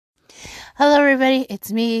Hello, everybody. It's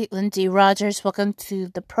me, LindsieRodgers. Welcome to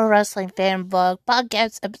the Pro Wrestling Fan Vlog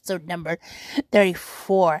Podcast, episode number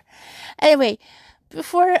 34. Anyway,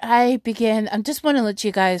 before I begin, I just want to let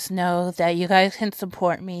you guys know that you guys can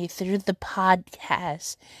support me through the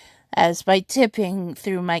podcast as by tipping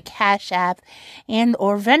through my CashApp and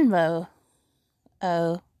or Venmo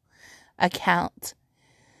account.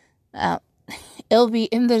 It'll be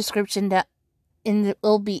in the description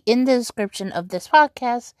it'll be in the description of this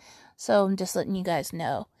podcast. So I'm just letting you guys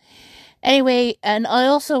know. Anyway, and I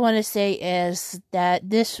also want to say is that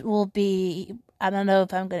this will be, I don't know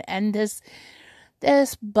if I'm going to end this,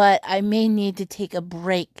 but I may need to take a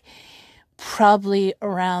break probably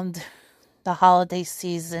around the holiday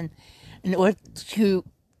season in order to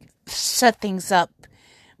set things up,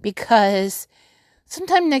 because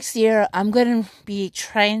sometime next year I'm going to be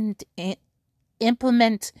trying to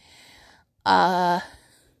implement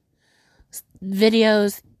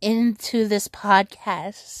videos into this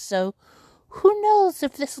podcast, so who knows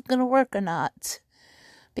if this is gonna work or not,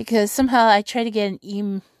 because somehow I tried to get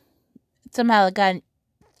somehow I got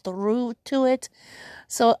through to it,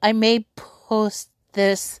 so I may post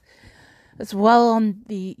this as well on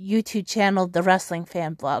the YouTube channel, The Wrestling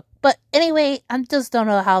Fan Vlog. But anyway, I just don't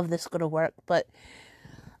know how this is gonna work, but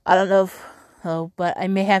I don't know but I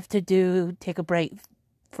may have to take a break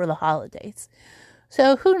for the holidays,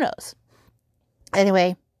 so who knows.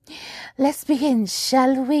 Anyway, let's begin,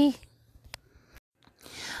 shall we?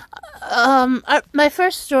 My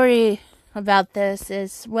first story about this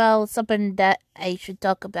is, well, something that I should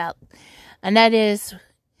talk about, and that is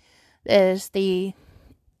the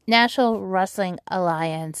National Wrestling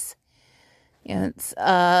Alliance.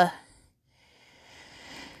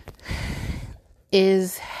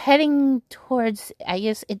 Is heading towards, I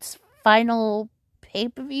guess, its final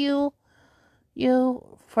pay-per-view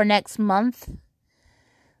for next month.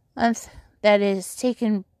 That is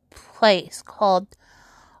taking place, called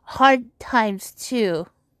Hard Times 2.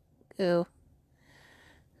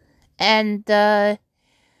 And the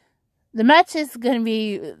match is going to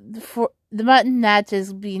be, the match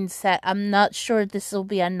is being set. I'm not sure if this will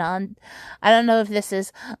be I don't know if this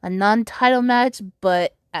is a non-title match,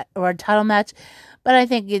 or a title match, but I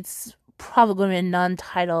think it's probably going to be a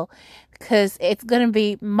non-title, because it's going to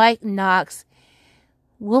be Mike Knox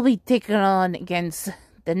will be taking on against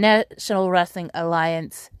the National Wrestling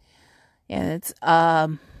Alliance, and it's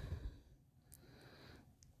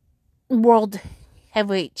World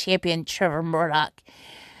Heavyweight Champion Trevor Murdoch.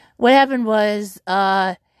 What happened was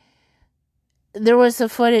there was a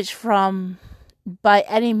footage from By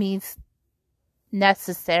Any Means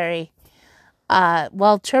Necessary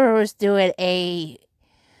while Trevor was doing a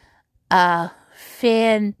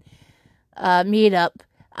fan meetup.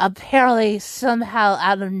 Apparently, somehow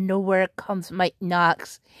out of nowhere comes Mike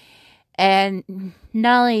Knox, and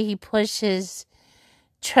not only he pushes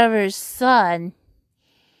Trevor's son,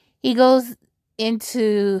 he goes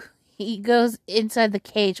inside the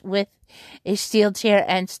cage with a steel chair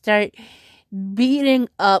and start beating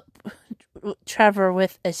up Trevor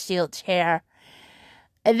with a steel chair.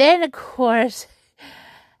 And then, of course,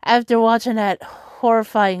 after watching that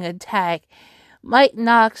horrifying attack, Mike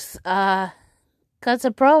Knox cuts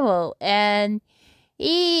a promo, and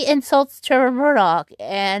he insults Trevor Murdoch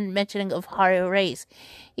and mentioning of Harley Race.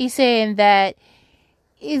 He's saying that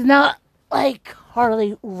he's not like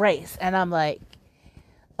Harley Race, and I'm like,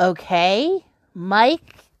 okay,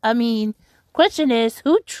 Mike. I mean, question is,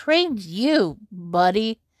 who trained you,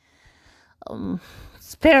 buddy?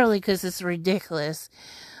 Apparently, because it's ridiculous.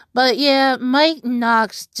 But yeah, Mike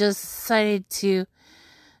Knox just decided to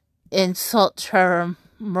insult Trevor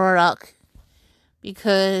Murdoch,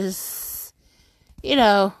 because,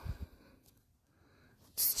 it's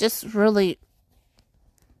just really,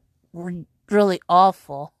 really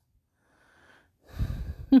awful.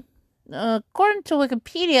 According to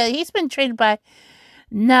Wikipedia, he's been trained by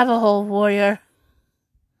Navajo warrior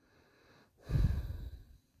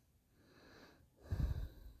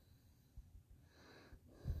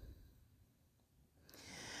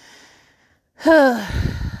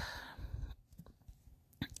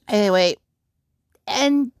anyway,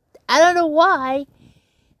 and I don't know why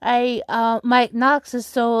Mike Knox is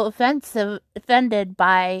so offended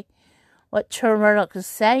by what Trevor Murdoch is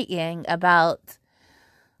saying about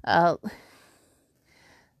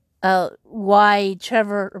why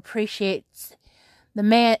Trevor appreciates the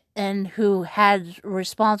man who had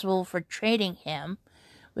responsible for training him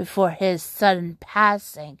before his sudden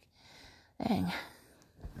passing. And,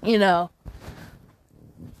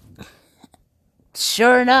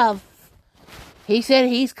 sure enough, he said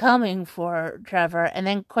he's coming for Trevor. And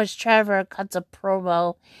then, of course, Trevor cuts a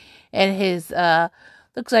promo in his,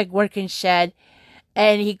 looks like working shed.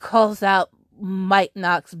 And he calls out Mike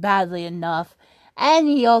Knox badly enough. And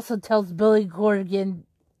he also tells Billy Corgan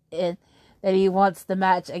that he wants the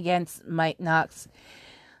match against Mike Knox.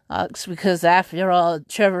 Because after all,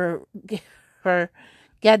 Trevor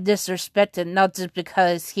got disrespected, not just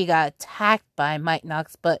because he got attacked by Mike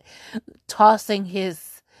Knox, but tossing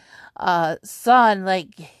his son like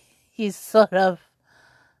he's sort of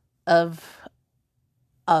a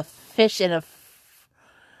fish in a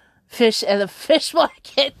fish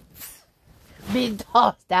market being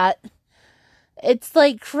tossed at. It's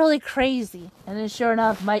like really crazy. And then sure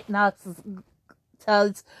enough, Mike Knox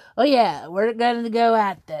tells, oh yeah, we're going to go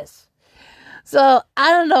at this. So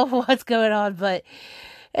I don't know what's going on, but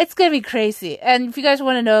it's going to be crazy. And if you guys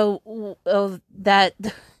want to know that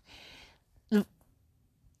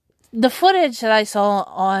the footage that I saw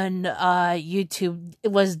on YouTube,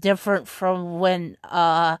 it was different from when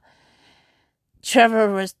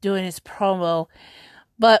Trevor was doing his promo.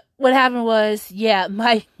 But what happened was, yeah,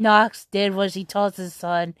 Mike Knox did was he tossed his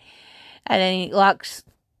son, and then he locks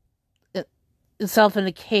himself in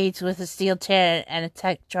a cage with a steel chair and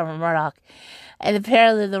attacked Trevor Murdoch. And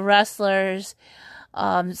apparently the wrestlers,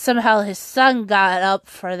 somehow his son got up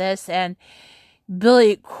for this, and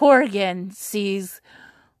Billy Corgan sees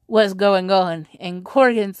what's going on. And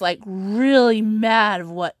Corgan's like really mad at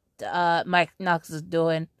what Mike Knox is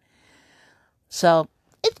doing. So,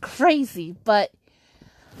 it's crazy, but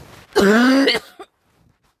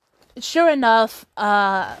sure enough,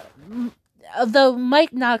 although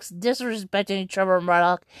Mike Knox disrespecting Trevor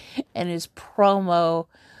Murdoch in his promo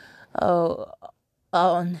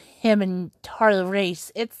on him and Harley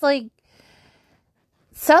Race, it's like,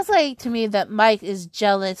 sounds like to me that Mike is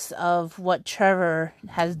jealous of what Trevor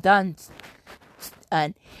has done.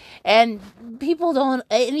 And people don't,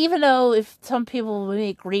 and even though if some people may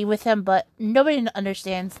agree with him, but nobody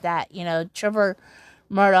understands that, Trevor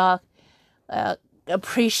Murdoch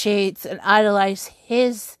appreciates and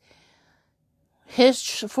idolizes his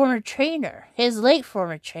former trainer, his late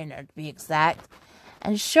former trainer to be exact.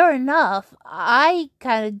 And sure enough, I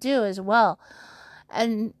kind of do as well.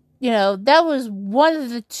 And, that was one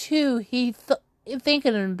of the two he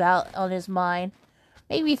thinking about on his mind.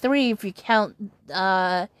 Maybe three if you count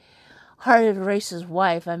Harley Race's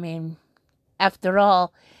wife. I mean, after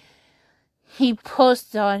all, he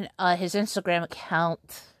posted on his Instagram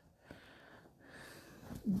account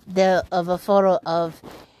of a photo of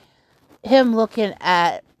him looking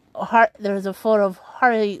at there was a photo of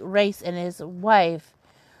Harley Race and his wife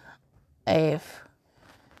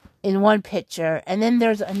in one picture, and then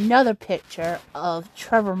there's another picture of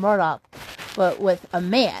Trevor Murdoch, but with a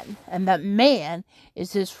man, and that man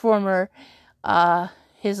is his late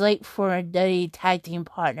former WWE tag team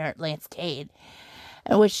partner, Lance Cade,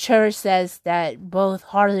 in which Trevor says that both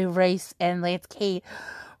Harley Race and Lance Cade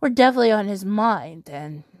were definitely on his mind,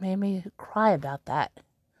 and made me cry about that.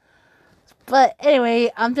 But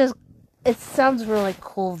anyway, it sounds really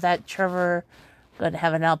cool that Trevor going to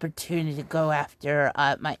have an opportunity to go after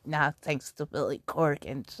Mike Knox thanks to Billy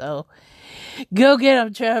Corgan. So, go get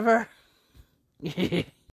him, Trevor.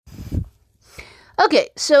 Okay,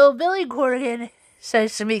 so Billy Corgan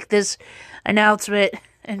says to make this announcement,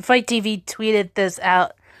 and Fight TV tweeted this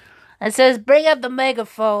out. It says, bring up the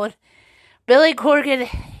megaphone. Billy Corgan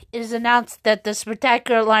is announced that the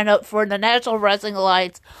spectacular lineup for the National Wrestling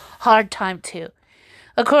Alliance Hard Time 2.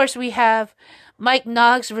 Of course, we have Mike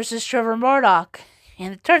Knox versus Trevor Murdoch.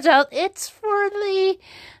 And it turns out it's for the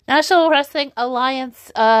National Wrestling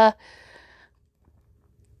Alliance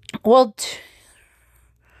World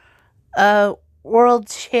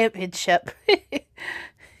Championship.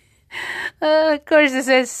 Of course, it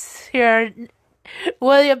says here,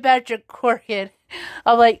 William Patrick Corgan.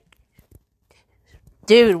 I'm like,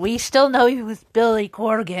 dude, we still know he was Billy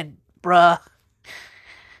Corgan, bruh.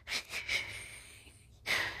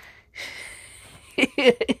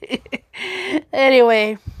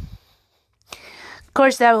 Anyway, of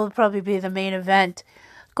course, that will probably be the main event.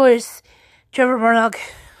 Of course, Trevor Murdoch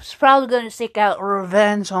is probably going to seek out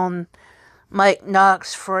revenge on Mike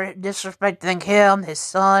Knox for disrespecting him, his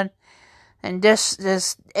son, and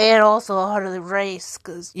and also Harley Race,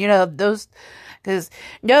 because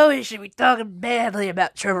nobody should be talking badly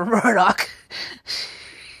about Trevor Murdoch.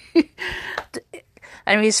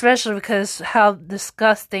 I mean, especially because how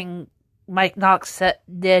disgusting Mike Knox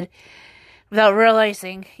did without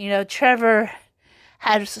realizing, Trevor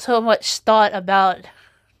had so much thought about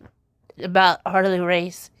Harley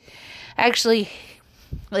Race. Actually,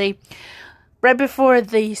 right before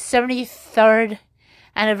the 73rd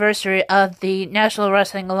anniversary of the National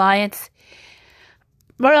Wrestling Alliance,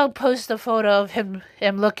 Murdoch posted a photo of him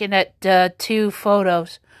looking at two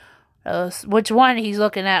photos. Which one he's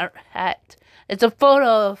looking at? It's a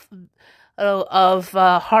photo of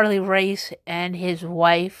Harley Race and his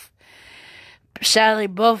wife. Sadly,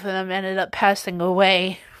 both of them ended up passing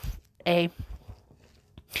away. And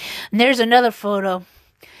there's another photo.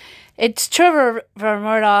 It's Trevor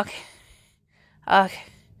Murdoch,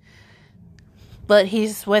 but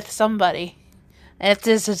he's with somebody. And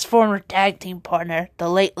this is his former tag team partner, the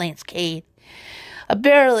late Lance Cade.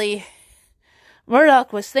 Apparently,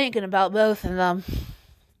 Murdoch was thinking about both of them.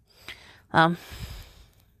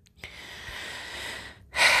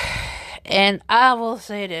 And I will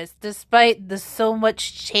say this, despite the so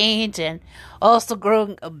much change and also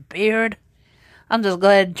growing a beard, I'm just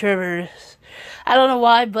glad Trevor, I don't know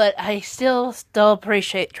why, but I still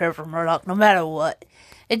appreciate Trevor Murdoch, no matter what.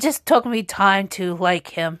 It just took me time to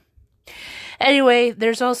like him. Anyway,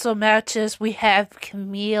 there's also matches. We have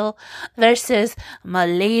Camille versus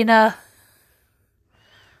Melina.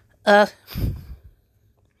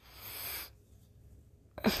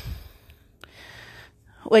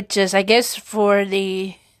 Which is, I guess, for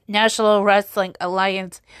the National Wrestling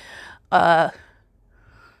Alliance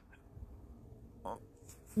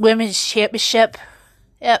Women's Championship.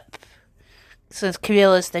 Yep. Since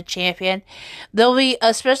Camille is the champion. There'll be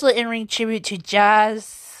a special in-ring tribute to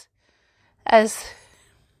Jazz. And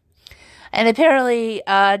apparently,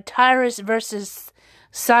 Tyrus versus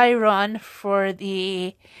Cyron for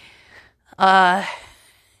the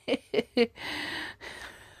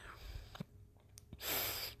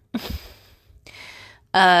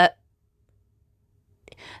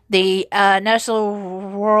the National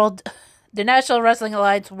Wrestling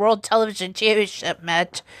Alliance World Television Championship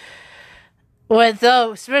match with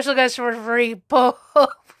special guest referee Pope,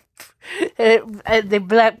 the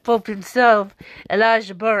Black Pope himself,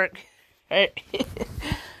 Elijah Burke. Right?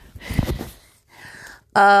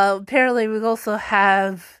 Apparently, we also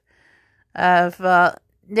have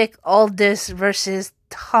Nick Aldis versus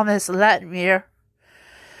Thomas Latimer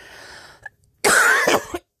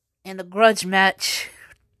in the grudge match.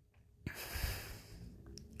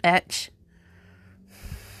 And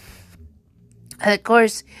of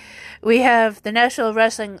course, we have the National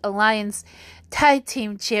Wrestling Alliance Tag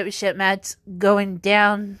Team Championship match going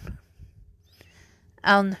down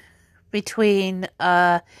between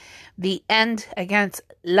The End against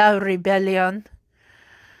La Rebellion.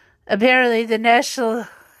 Apparently, the National...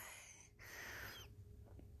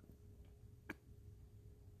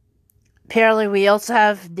 Apparently, we also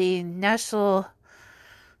have the National...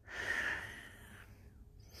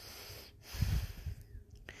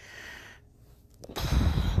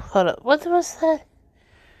 Hold up, what was that?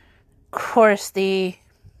 Of course, the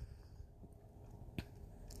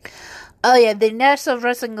National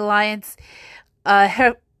Wrestling Alliance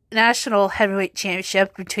National Heavyweight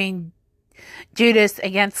Championship between Judas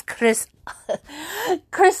against Chris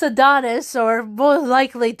Adonis, or more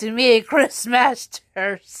likely to me, Chris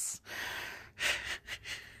Masters.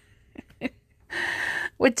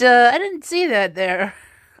 Which, I didn't see that there.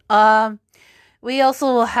 We also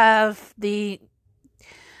will have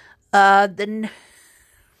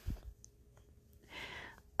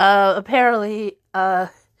apparently,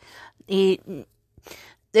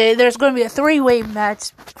 there's going to be a three-way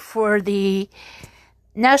match for the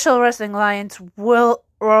National Wrestling Alliance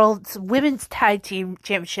World's Women's Tag Team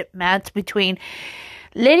Championship match between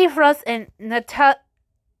Lady Frost and Natalia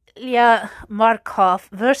Markov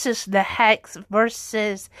versus the Hex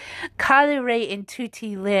versus Kylie Ray and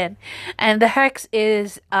Tutti Lin. And the Hex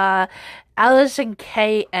is Allison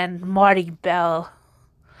Kay and Marty Bell.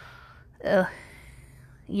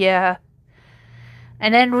 Yeah.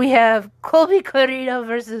 And then we have Colby Corino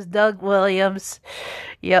versus Doug Williams.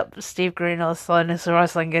 Yep, Steve Corino's son is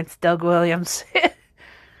wrestling against Doug Williams.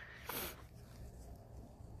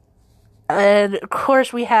 And of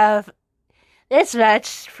course we have this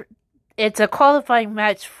match. It's a qualifying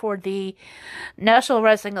match for the National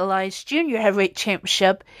Wrestling Alliance Junior Heavyweight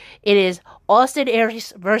Championship. It is Austin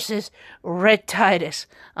Aries versus Red Titus.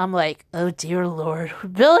 I'm like, oh dear Lord.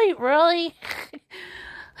 Billy, really?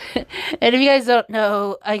 And if you guys don't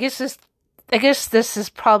know, I guess this is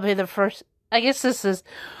probably the first, I guess this is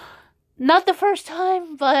not the first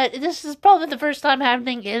time, but this is probably the first time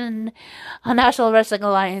happening in a National Wrestling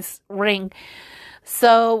Alliance ring.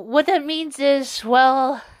 So what that means is,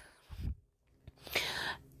 well,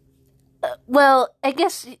 I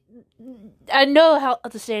guess I know how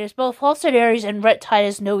to say this. Both Austin Aries and Red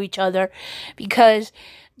Titus know each other because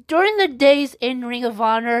during the days in Ring of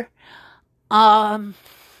Honor,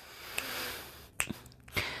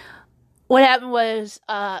 what happened was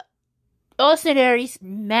Austin Aries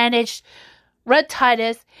managed Red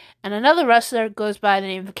Titus, and another wrestler goes by the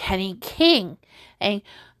name of Kenny King. And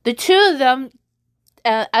the two of them,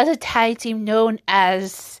 as a tag team, known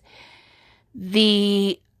as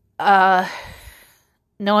the All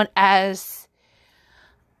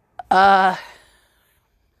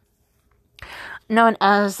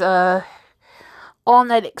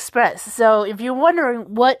Night Express. So if you're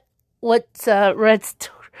wondering what Red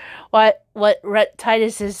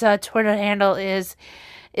Titus's Twitter handle is,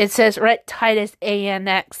 it says Red Titus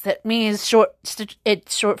ANX. That means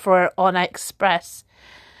it's short for All Night Express.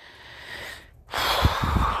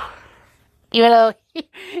 Even though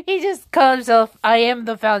he just calls himself, I am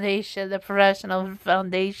the foundation, the professional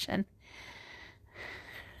foundation.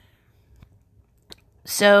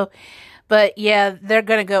 So, but yeah, they're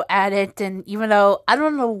gonna go at it, and even though I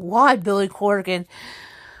don't know why Billy Corgan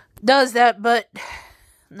does that, but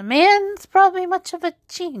the man's probably much of a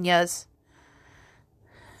genius.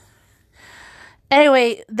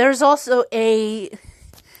 Anyway, there'll also be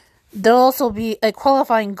a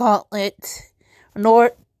qualifying gauntlet,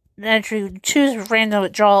 entry, choose random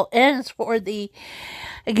withdrawal, ends for the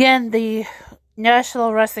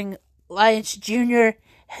National Wrestling Alliance Junior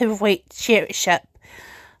Heavyweight Championship.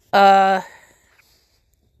 Those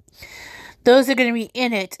are going to be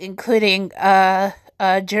in it, including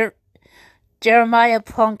Jeremiah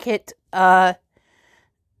Plunkett,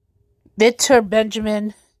 Victor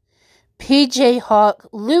Benjamin, PJ Hawk,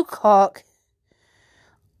 Luke Hawk,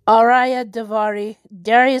 Araya Davari,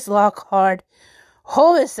 Darius Lockhart,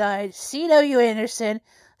 Homicide, C.W. Anderson,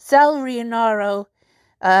 Sal Rionaro,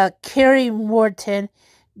 Kerry Morton,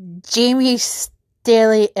 Jamie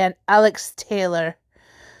Staley, and Alex Taylor.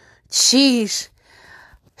 Jeez.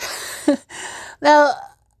 Now,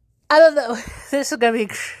 I don't know. This is gonna be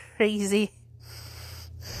crazy.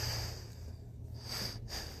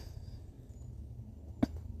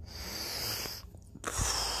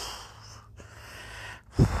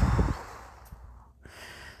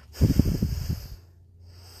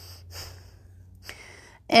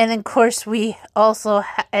 And of course, let's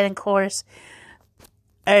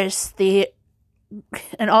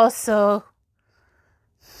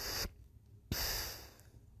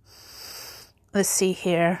see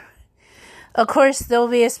here. Of course, there will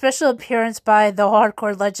be a special appearance by the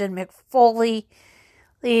hardcore legend Mick Foley.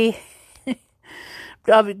 And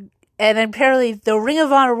apparently, the Ring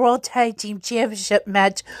of Honor World Tag Team Championship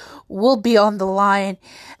match will be on the line,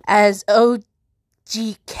 as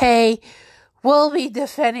OGK will be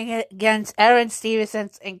defending it against Aaron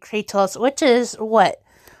Stevenson and Kratos, which is what?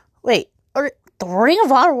 Wait, the Ring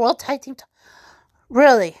of Honor World Tag Team?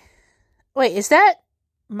 Really? Wait, is that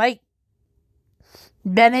Mike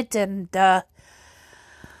Bennett and Matt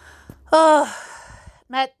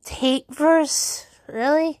Taven?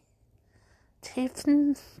 Really?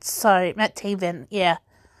 Matt Taven, yeah.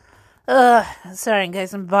 Sorry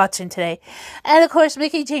guys, I'm botching today. And of course,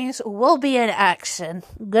 Mickie James will be in action.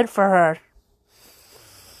 Good for her.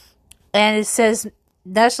 And it says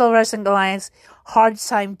National Wrestling Alliance Hard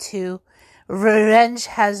Time 2. Revenge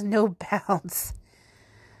has no bounds.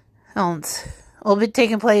 Will be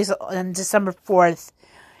taking place on December 4th.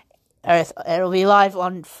 It'll be live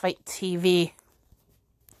on Fight TV.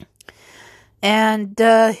 And,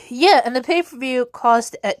 and the pay-per-view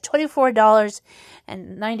cost at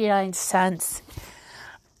 $24.99.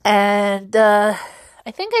 And, I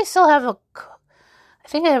think I have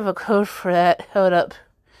a code for that. Hold up.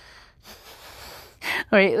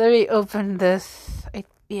 Wait, let me open this. I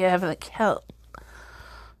have an account.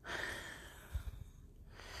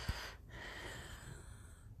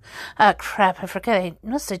 Ah, crap, I forgot. I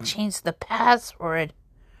must have changed the password.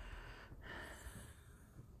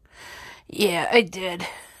 Yeah, I did.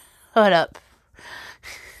 Hold up.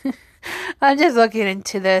 I'm just looking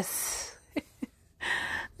into this.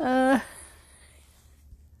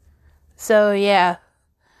 So, yeah.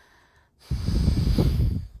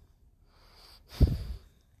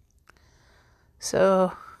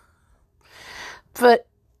 So, but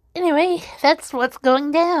anyway, that's what's going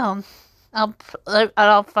down. I'll have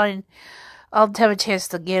a chance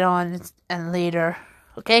to get on and later.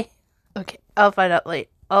 Okay, I'll find out later.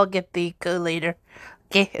 I'll get the code later.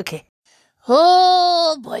 Okay.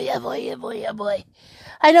 Oh boy. I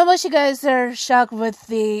know most of you guys are shocked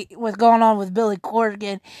with what's going on with Billy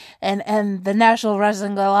Corgan and the National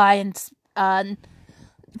Wrestling Alliance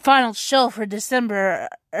final show in December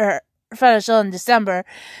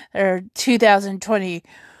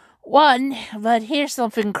 2021. But here's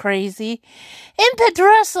something crazy. Impact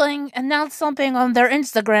Wrestling announced something on their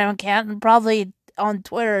Instagram account and probably on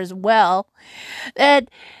Twitter as well, that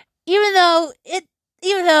even though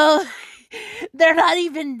they're not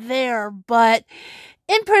even there, but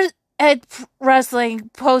Impact Wrestling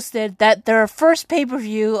posted that their first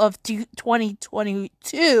pay-per-view of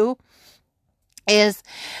 2022 is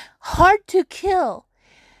Hard to Kill.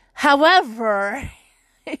 However,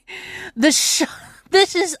 this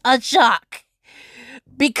is a shock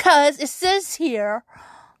because it says here,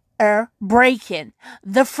 breaking.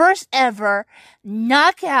 The first ever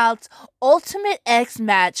Knockouts Ultimate X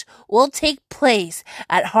match will take place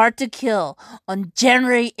at Hard to Kill on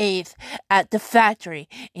January 8th at the Factory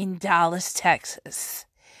in Dallas, Texas.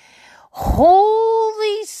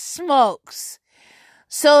 Holy smokes.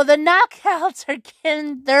 So the Knockouts are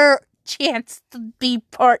getting their chance to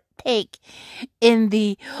partake in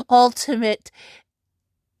the Ultimate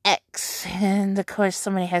X. And of course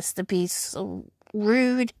somebody has to be so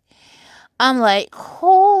rude. I'm like,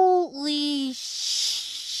 holy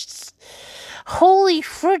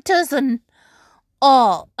fritters and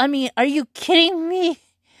all. I mean, are you kidding me?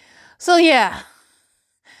 So yeah,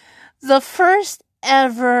 the first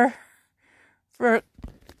ever for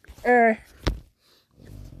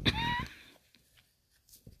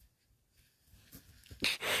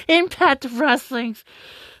Impact Wrestling's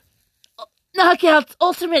Knockouts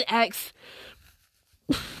Ultimate X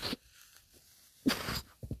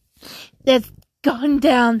that's gone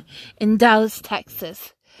down in Dallas,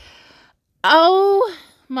 Texas. Oh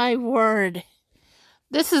my word.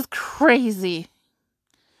 This is crazy.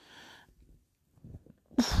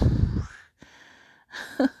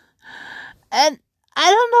 And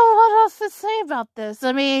I don't know what else to say about this.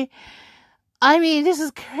 I mean, this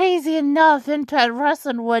is crazy enough. Impact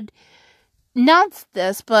Wrestling would announce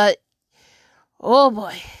this, but oh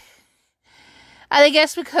boy. And I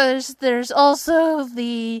guess because there's also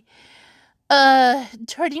the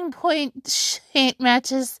Turning Point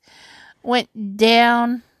matches went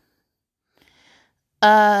down.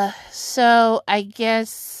 So I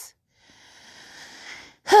guess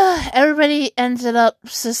everybody ended up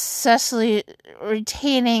successfully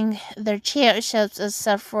retaining their championships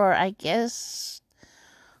except for, I guess,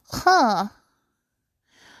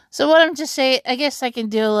 So what I'm just saying, I guess I can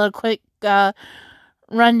do a little quick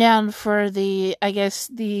rundown for the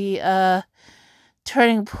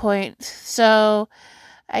Turning Point. So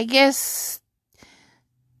I guess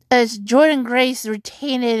as Jordan Grace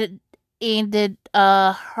retained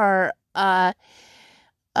her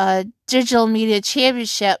digital media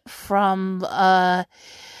championship from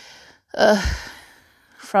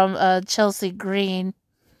Chelsea Green.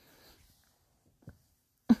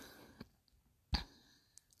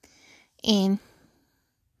 And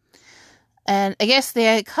I guess the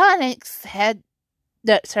Iconics had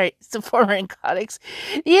the former Iconics,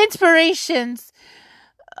 the Inspirations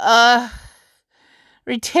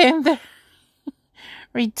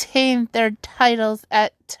retained their titles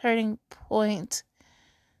at Turning Point.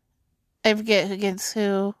 I forget against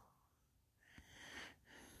who.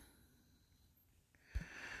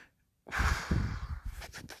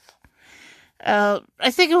 I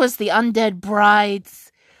think it was the Undead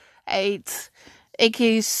Brides,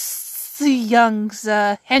 aka Su Young's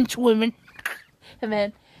henchwomen, and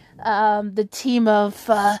then the team of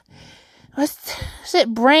was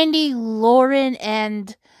it Brandy, Lauren,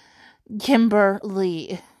 and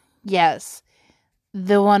Kimberly? Yes,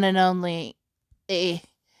 the one and only.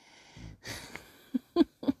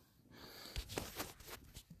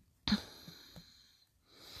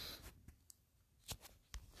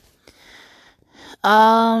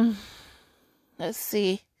 Let's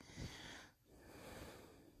see.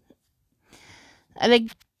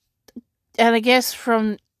 And I guess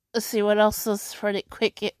let's see what else is for the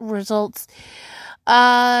quick results.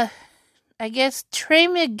 I guess Trey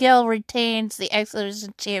Miguel retains the X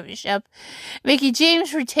Division Championship. Mickey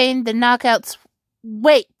James retained the Knockouts.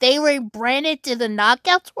 Wait, they rebranded to the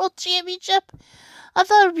Knockouts World Championship? I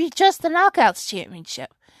thought it would be just the Knockouts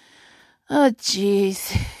Championship. Oh,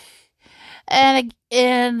 jeez. And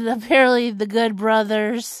apparently the Good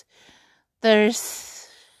Brothers,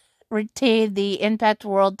 retained the Impact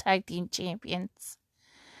World Tag Team Champions.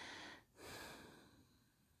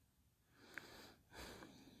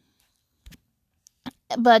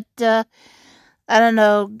 But, I don't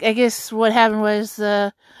know, I guess what happened was,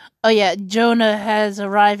 Jonah has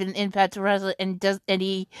arrived in Impact Wrestling and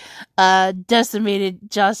he decimated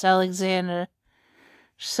Josh Alexander.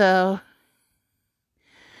 So,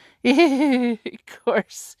 of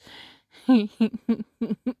course. Of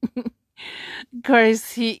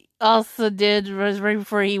course, he also was right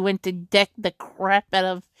before he went to deck the crap out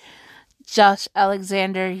of Josh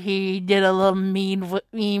Alexander. He did a little meme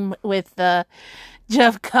with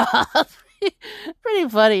Jeff Cobb. Pretty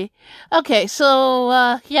funny. Okay,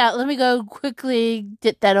 so yeah, let me go quickly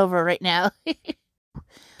get that over right now.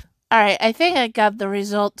 Alright, I think I got the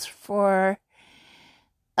results for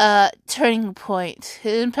Turning Point.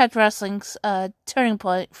 Impact Wrestling's Turning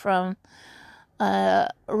Point from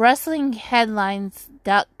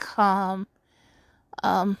WrestlingHeadlines.com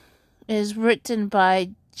is written by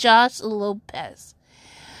Josh Lopez.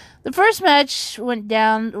 The first match went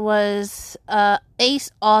down was Ace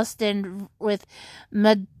Austin with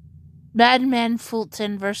Madman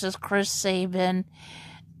Fulton versus Chris Sabin.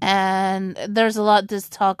 And there's a lot to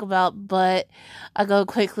talk about, but I'll go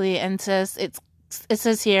quickly and it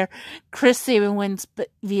says here, Chris Sabin wins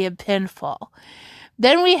via pinfall.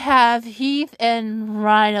 Then we have Heath and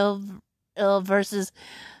Rhino versus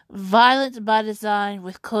Violence by Design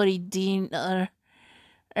with Cody Dean and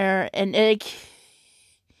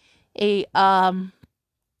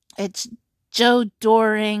it's Joe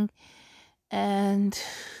Doring and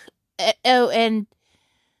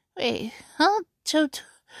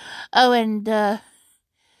and the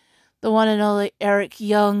one and only Eric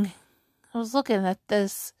Young. I was looking at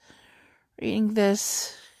this, reading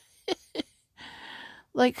this.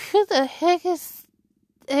 Like, who the heck is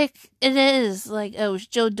it? It is like, it was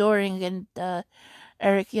Joe Doring and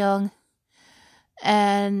Eric Young,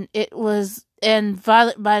 and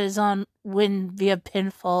Violet by Design win via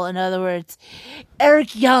pinfall. In other words,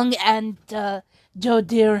 Eric Young and Joe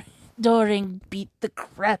Doring beat the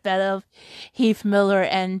crap out of Heath Miller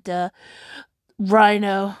and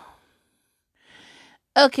Rhino.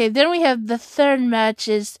 Okay, then we have the third match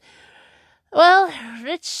is,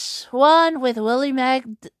 Rich Swann with Willie Mack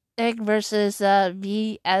versus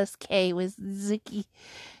VSK with Zicky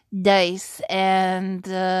Dice, and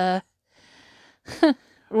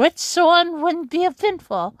Rich Swann wouldn't be a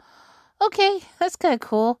pinfall. Okay, that's kind of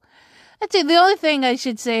cool. I think the only thing I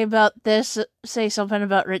should say about this, say something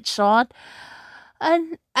about Rich Swann.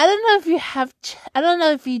 And I don't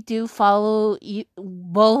know if you do follow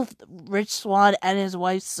both Rich Swann and his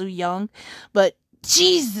wife Sue Young, but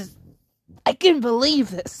Jesus, I can't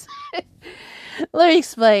believe this. Let me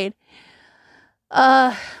explain.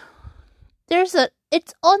 It's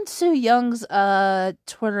on Sue Young's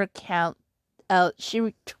Twitter account. She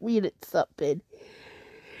retweeted something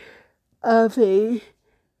of a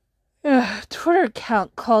Twitter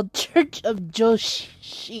account called Church of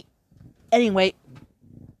Joshi. Anyway,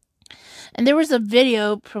 and there was a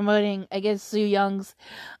video promoting, I guess, Sue Young's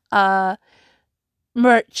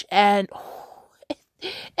merch, and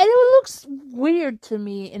it looks weird to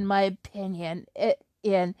me, in my opinion.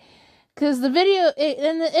 Because the video,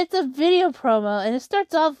 it's a video promo, and it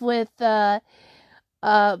starts off with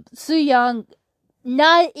Sue Young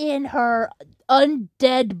not in her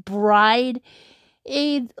undead bride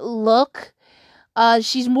look.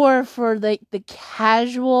 She's more for the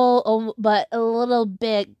casual, but a little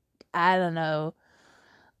bit, I don't know,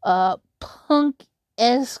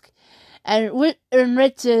 punk-esque, and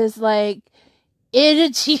Rich is like in a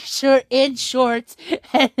t-shirt, in shorts,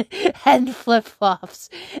 and flip-flops,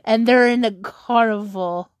 and they're in a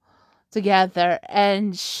carnival together,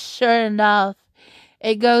 and sure enough,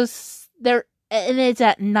 it goes there, and it's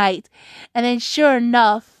at night, and then sure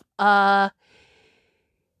enough, and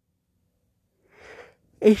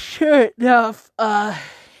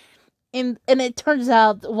it turns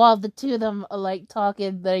out while the two of them are like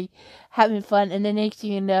talking, they having fun, and then next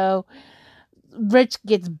thing you know, Rich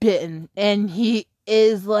gets bitten, and he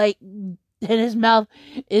is like, and his mouth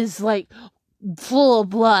is like full of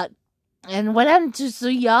blood. And what happened to Sue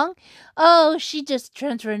Young? Oh, she just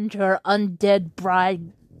transferred into her undead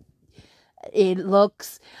bride. It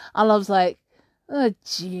looks, and I was like, oh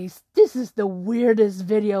jeez, this is the weirdest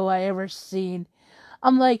video I ever seen.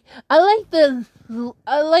 I'm like, I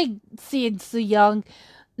like seeing Sue Young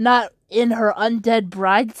not in her undead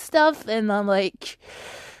bride stuff, and I'm like,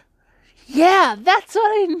 yeah, that's what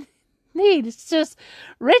I need. It's just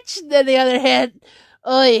Rich, on the other hand,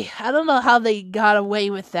 I don't know how they got away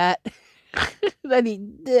with that. They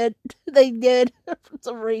did for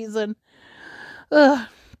some reason. Ugh.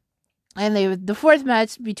 And the fourth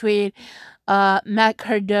match between Matt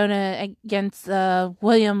Cardona against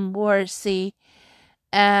William Morrissey.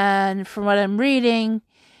 And from what I'm reading,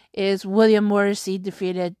 is William Morrissey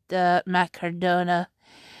defeated Matt Cardona.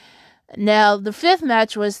 Now, the fifth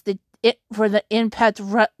match was for the Impact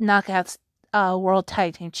Knockouts World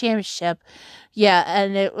Tag Team Championship. Yeah,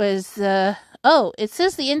 and it was, it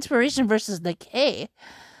says the Inspiration versus the Decay.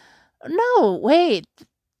 No, wait,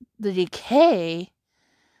 the Decay?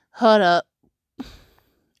 Hold up.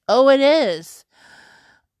 Oh, it is.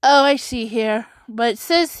 Oh, I see here. But it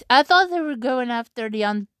says, I thought they were going after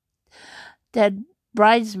the dead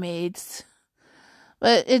bridesmaids.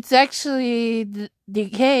 But it's actually the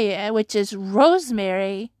decay, which is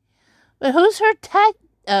Rosemary. But who's her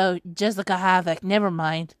Oh, Jessica Havoc. Never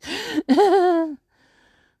mind.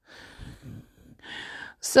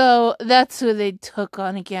 So that's who they took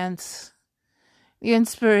on against. The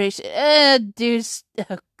inspiration. Dude.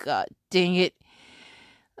 Oh, God dang it.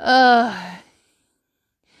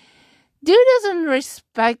 Dude doesn't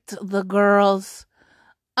respect the girls.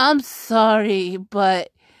 I'm sorry,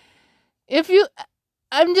 but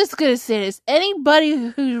I'm just gonna say this.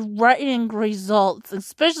 Anybody who's writing results,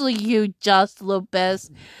 especially you, Josh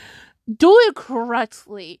Lopez, do it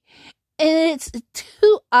correctly. And it's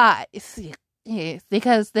 2 eyes. Yes,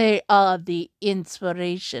 because they are the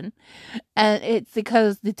inspiration. And it's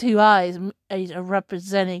because the 2 eyes are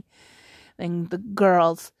representing the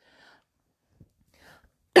girls.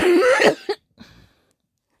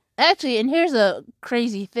 Actually, and here's a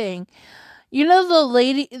crazy thing. You know the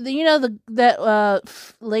lady, that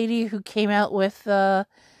lady who came out with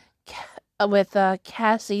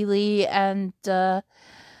Cassie Lee and just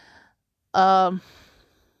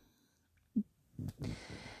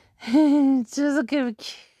give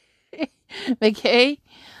McKay.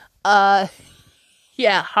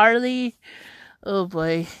 Yeah, Harley. Oh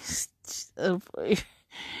boy. Oh boy.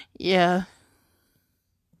 Yeah.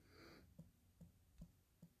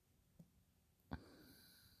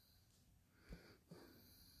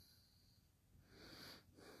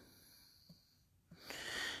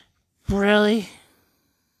 Really?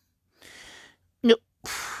 Nope.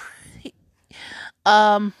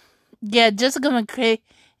 Yeah, Jessica McCrae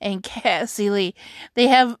and Cassie Lee.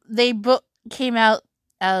 They both came out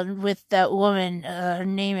with that woman. Her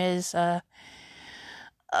name is how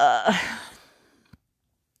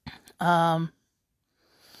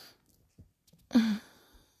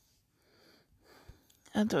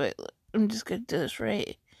do I'm just gonna do this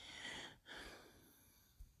right.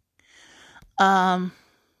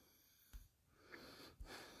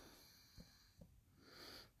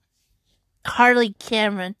 Harley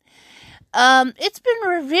Cameron. It's been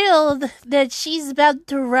revealed that she's about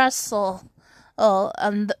to wrestle.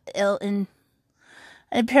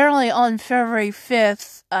 Apparently on February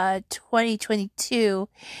 5th, 2022,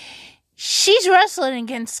 she's wrestling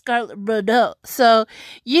against Scarlett Bordeaux. So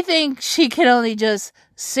you think she can only just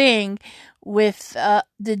sing with to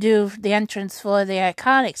do the entrance for the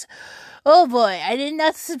Iconics? Oh boy, I did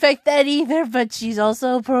not suspect that either. But she's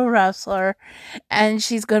also a pro wrestler, and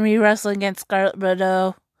she's going to be wrestling against Scarlett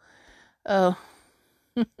Bordeaux. Oh.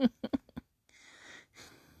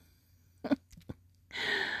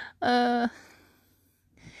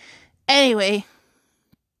 Anyway,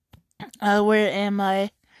 where am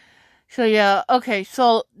I? So yeah, okay,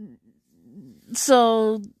 so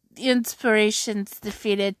the Inspirations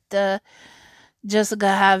defeated Jessica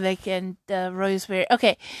Havoc and Rosemary.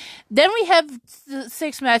 Okay, then we have the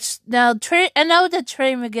 6th match. Now, I know that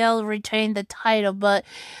Trey Miguel retained the title, but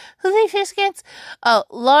who they face against? Oh,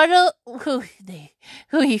 Lardo.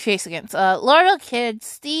 Who he faced against? Lardo Kid,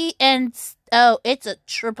 Steve, and it's a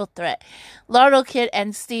triple threat. Lardo Kid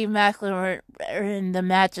and Steve Macklin were in the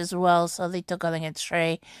match as well, so they took on against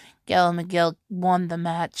Trey. Miguel, and Miguel won the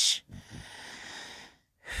match.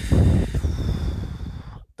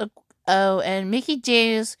 And Mickie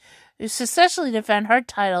James, who successfully defended her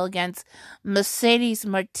title against Mercedes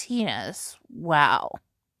Martinez. Wow.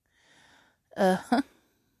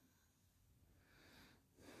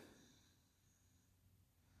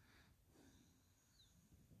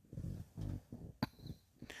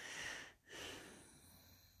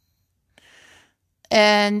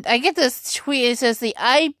 And I get this tweet. It says the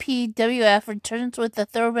IPWF returns with the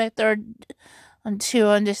Throwback Third on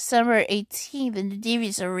December 18th in the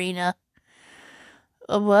Davies Arena.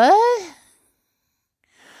 What?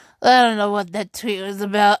 I don't know what that tweet was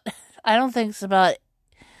about. I don't think it's about.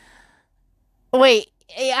 Wait,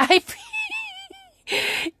 IP.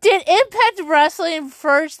 Did Impact Wrestling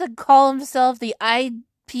first call himself the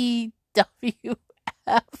IPWF?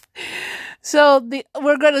 So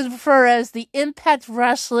we're going to refer as the Impact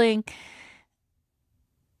Wrestling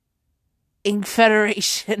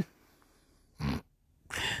Federation.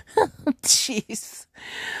 Jeez.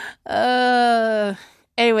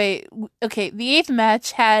 Anyway, okay, the 8th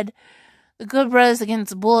match had the Good Brothers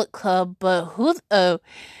against Bullet Club, but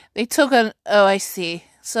they took on, I see.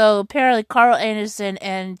 So apparently Carl Anderson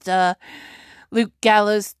and Luke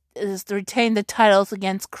Gallows retained the titles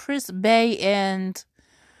against Chris Bay and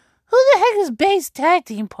who the heck is Bay's tag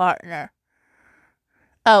team partner?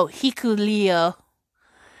 Oh, Hiku Leo.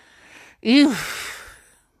 Ew.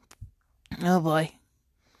 Oh boy.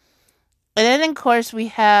 And then of course we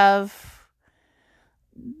have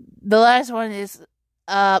The last one is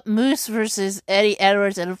Moose versus Eddie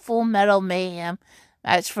Edwards in a Full Metal Mayhem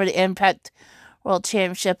match for the Impact World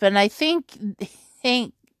Championship, and I think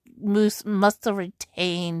Moose must have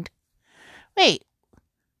retained. Wait,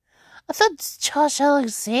 I thought it's Josh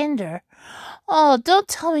Alexander. Oh, don't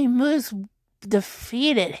tell me Moose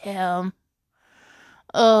defeated him.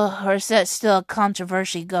 Oh, or is that still a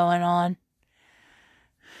controversy going on?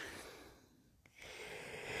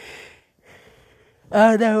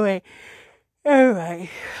 Oh, no way. Alright.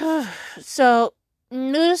 So,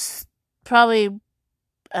 Moose probably,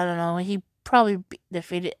 I don't know, he probably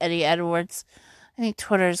defeated Eddie Edwards. I think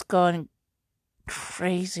Twitter is going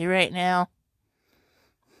crazy right now.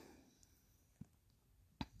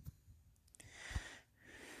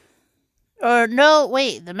 Or no,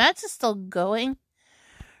 wait, the match is still going?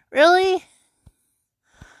 Really?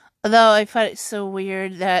 Although I find it so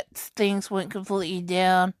weird that things went completely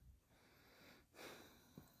down.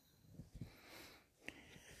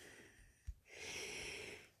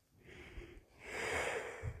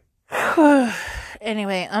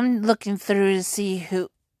 Anyway, I'm looking through to see who.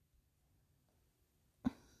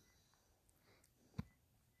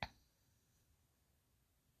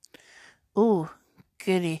 Ooh,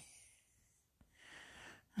 goody.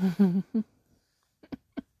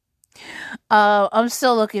 I'm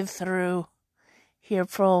still looking through here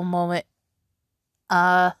for a moment.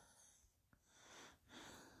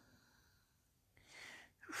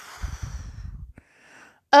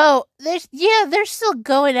 Oh, they're still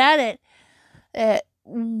going at it.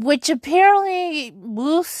 Which apparently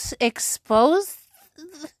Moose exposed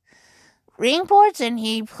ring boards and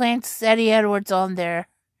he plants Eddie Edwards on there.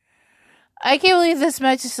 I can't believe this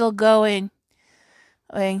match is still going.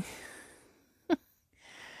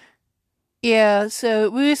 Yeah, so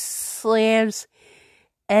Moose slams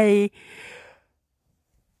Eddie.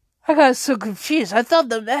 I got so confused. I thought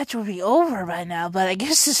the match would be over by now, but I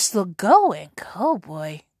guess it's still going. Oh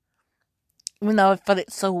boy. Even though I found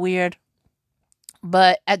it so weird.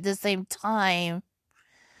 But at the same time,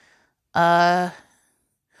 yeah,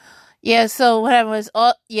 so what happened was,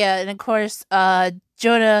 and of course,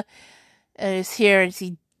 Jonah is here and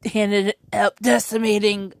he ended up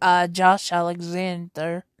decimating, Josh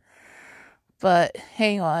Alexander. But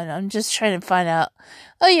hang on, I'm just trying to find out.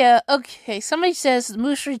 Oh yeah, okay, somebody says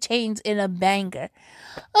Moose retains in a banger.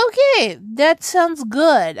 Okay, that sounds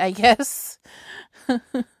good, I guess.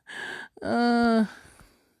 Of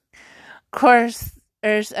course,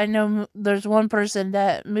 I know there's one person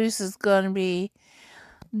that Moose is going to be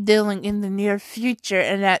dealing in the near future,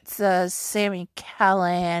 and that's Sami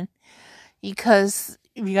Callihan. Because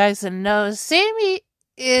if you guys don't know, Sami's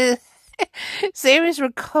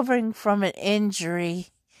recovering from an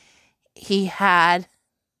injury he had.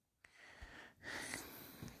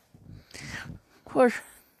 Poor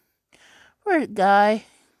guy.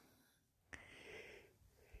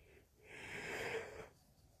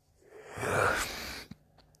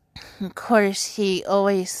 Of course, he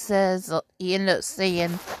ends up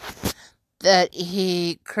saying that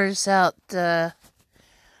he cursed out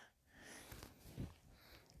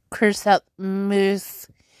Moose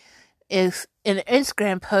is in an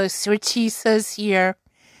Instagram post, which he says here.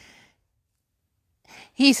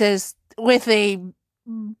 He says when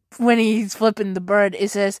he's flipping the bird, he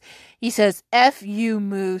says F you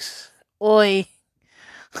Moose, oi.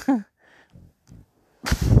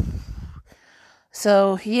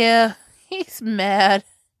 So yeah, he's mad.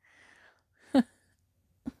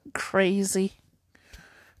 Crazy.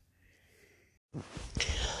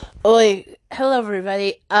 Oi, hello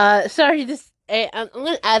everybody. Sorry, I'm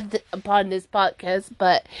gonna add upon this podcast,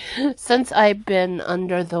 but since I've been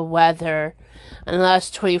under the weather in the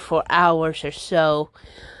last 24 hours or so,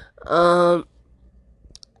 I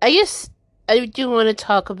guess I do want to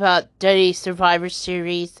talk about Dirty Survivor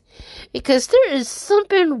Series because there is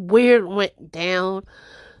something weird went down.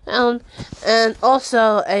 And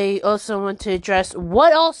also, I also want to address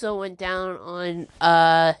what also went down on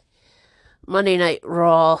Monday Night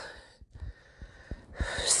Raw.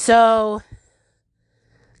 So,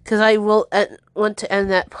 because I will want to end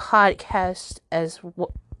that podcast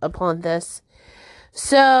upon this.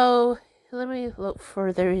 So, let me look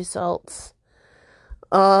for the results.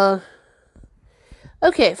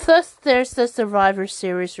 Okay, first there's the Survivor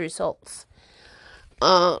Series results.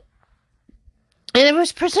 And it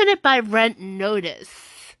was presented by Rent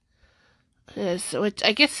Notice. Which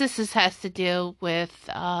I guess this has to do with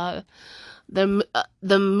the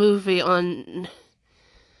movie on.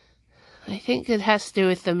 I think it has to do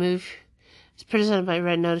with the movie. It's presented by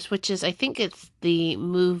Red Notice, which is, I think it's the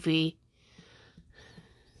movie.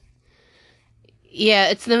 Yeah,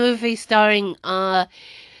 it's the movie starring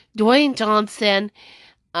Dwayne Johnson,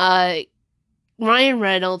 Ryan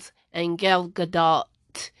Reynolds, and Gal Gadot.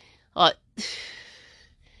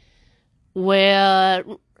 Where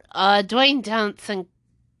Dwayne Johnson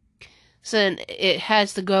it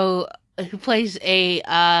has to go, who plays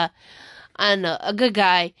I don't know, a good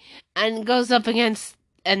guy, and goes up against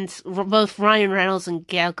both Ryan Reynolds and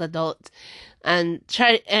Gal Gadot, and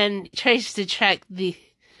tries to track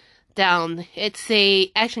down. It's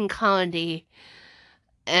a action comedy,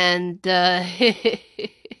 and and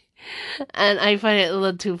I find it a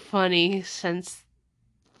little too funny since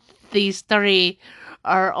these three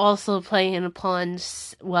are also playing upon,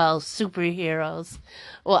 well, superheroes.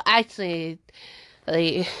 Well, actually,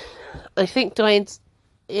 I think Dwayne's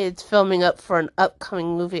is filming up for an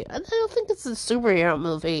upcoming movie. I don't think it's a superhero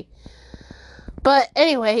movie. But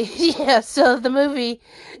anyway, yeah, so the movie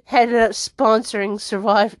ended up sponsoring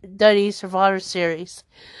Duddy Survivor Series.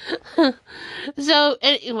 So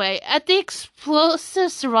anyway, at the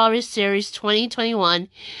Explosive Survivor Series 2021,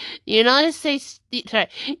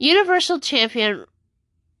 Universal Champion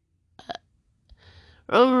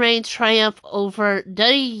Roman Reigns triumphed over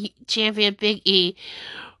Duddy Champion Big E.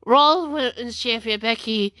 Raw Women's Champion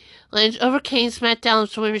Becky Lynch overcame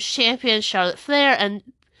SmackDown's Women's Champion Charlotte Flair, and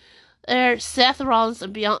Seth Rollins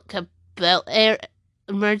and Bianca Belair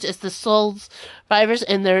emerged as the sole survivors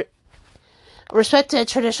in their respective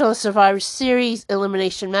traditional Survivor Series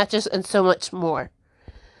elimination matches, and so much more.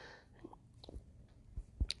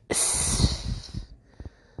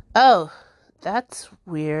 Oh, that's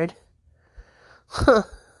weird. Huh.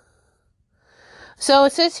 So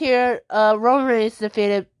it says here, Roman Reigns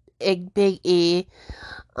defeated Big E.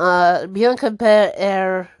 Bianca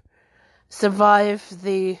Belair survived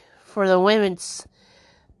for the women's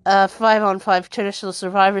 5-on-5 traditional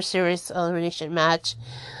Survivor Series elimination match.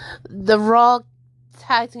 The Raw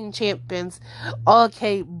Tag Team Champions,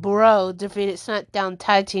 OK Bro, defeated SmackDown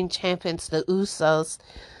Tag Team Champions, the Usos.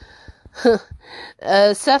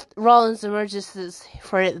 Seth Rollins emerges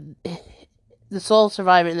for the sole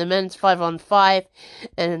survivor in the men's 5-on-5,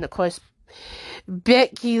 and of course,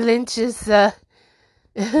 Becky Lynch defeated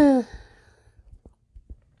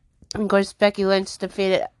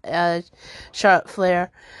Charlotte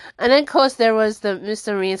Flair. And then, of course, there was the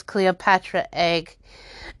Mr. Marines Cleopatra egg.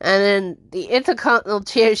 And then the Intercontinental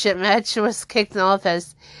Championship match was kicked off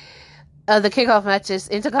as the kickoff matches.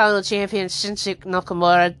 Intercontinental Champion Shinsuke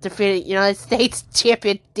Nakamura defeated United States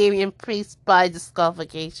Champion Damian Priest by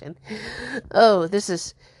disqualification. Oh, this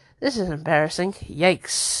is embarrassing.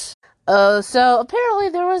 Yikes. So apparently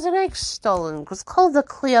there was an egg stolen. It was called the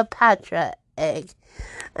Cleopatra egg.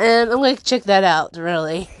 And I'm going to check that out,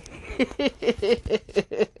 really.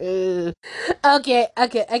 Okay, I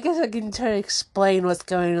guess I can try to explain what's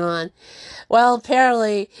going on. Well,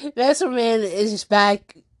 apparently, Master Man is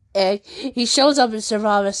back. He shows up in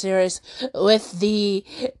Survivor Series with the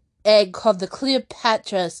egg called the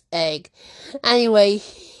Cleopatra's egg. Anyway,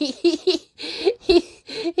 he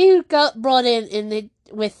got brought in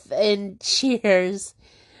Cheers,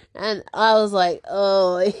 and I was like,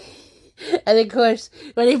 oh. And of course,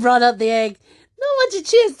 when he brought up the egg, not much of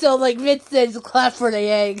Cheers told, like Vince said, clap for the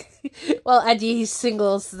egg. Well, and he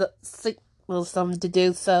signals them to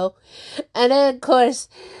do so. And then, of course,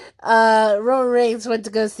 Roman Reigns went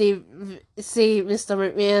to go see Mr.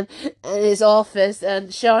 McMahon in his office,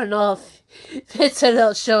 and showing off, Vince ended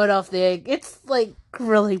up showing off the egg. It's, like,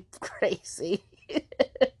 really crazy.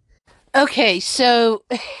 Okay, so,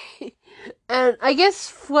 and I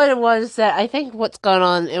guess what it was that I think what's going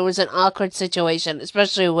on, it was an awkward situation,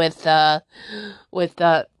 especially with Vince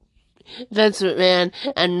McMahon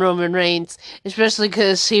and Roman Reigns, especially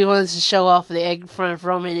because he wants to show off the egg in front of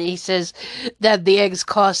Roman, and he says that the eggs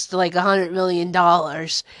cost like $100 million.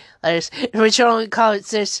 Which Roman comment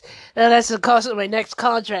says, that's the cost of my next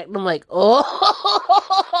contract. And I'm like, oh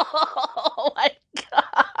my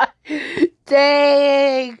god.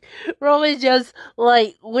 Dang. Roman just,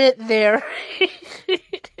 like, went there.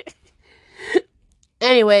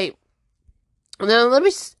 Anyway, now let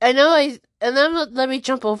me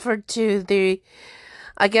jump over to the,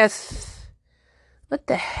 I guess, what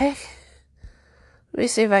the heck? Let me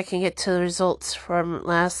see if I can get to the results from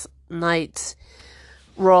last night's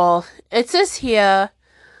Raw. It says here,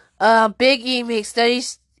 Big E makes a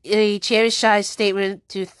championship statement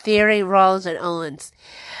to Theory, Rollins, and Owens.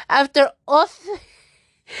 After Austin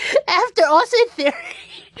Theory,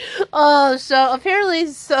 so apparently,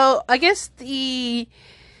 I guess the,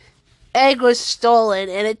 egg was stolen,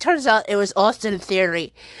 and it turns out it was Austin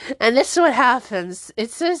Theory. And this is what happens.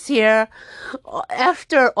 It says here,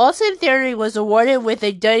 after Austin Theory was awarded with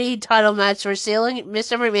a dirty title match for stealing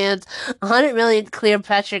Mr. McMahon's 100 million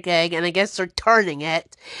Cleopatra egg, and I guess returning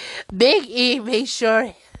it, Big E made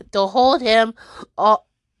sure to hold him off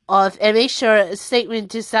and make sure a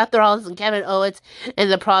statement to Seth Rollins and Kevin Owens in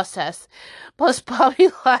the process. Plus, Bobby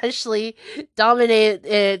Lashley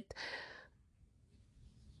dominated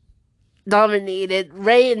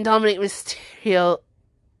Ray and Dominic Mysterio.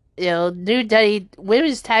 New Daddy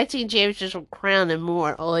Women's Tag Team Championships were crowned and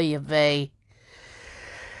more. Oy vey.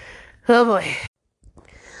 Oh boy.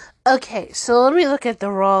 Okay, so let me look at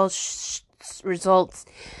the Raw results.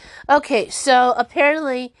 Okay, so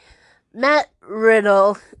apparently Matt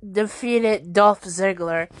Riddle defeated Dolph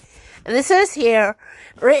Ziggler. And it says here,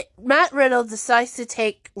 Matt Riddle decides to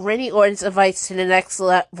take Randy Orton's advice to the next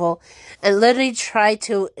level and literally try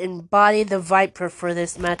to embody the Viper for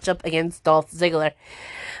this matchup against Dolph Ziggler.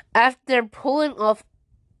 After pulling off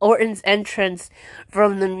Orton's entrance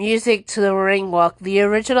from the music to the ring walk, the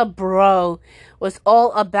original Bro was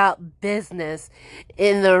all about business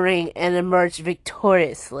in the ring and emerged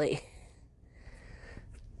victoriously.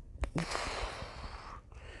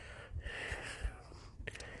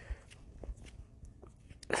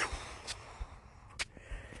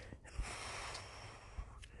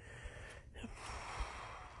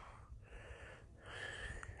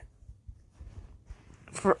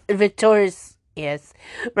 Victorious, yes,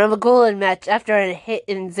 from a golden match after a hit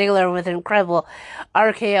in Ziggler with an incredible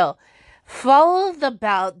RKO. Followed the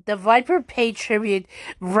bout, the Viper paid tribute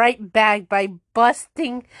right back by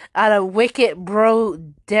busting out a wicked bro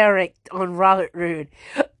Derek on Robert Roode.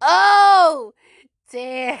 Oh!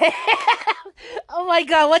 Damn. Oh my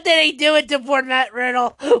god, what did they do to poor Matt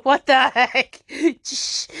Riddle? What the heck?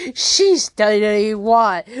 She's done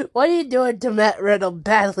what? What are you doing to Matt Riddle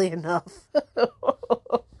badly enough?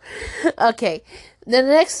 Okay, the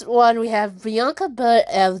next one we have Bianca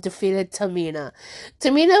Belair defeated Tamina.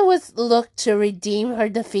 Tamina was looked to redeem her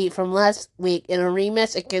defeat from last week in a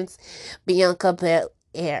rematch against Bianca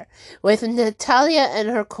Belair. With Natalya in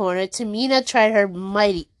her corner, Tamina tried her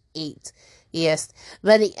mighty 8. Yes,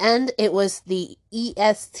 but in the end, it was the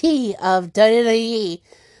EST of WWE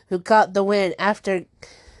who got the win after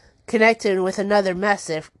connecting with another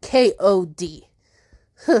massive KOD.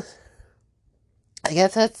 I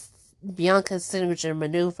guess that's Bianca's signature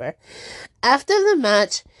maneuver. After the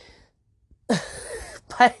match,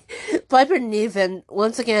 Piper Niven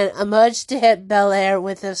once again emerged to hit Belair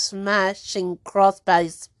with a smashing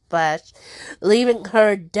crossbody splash, leaving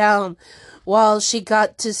her down while she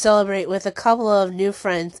got to celebrate with a couple of new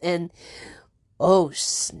friends and oh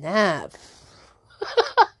snap.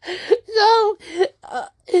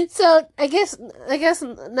 So I guess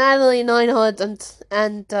Natalie Neidhart and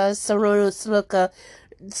Sarona Snuka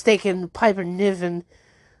staking Piper Niven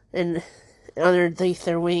and underneath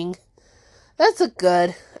their wing. That's a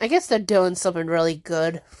good. I guess they're doing something really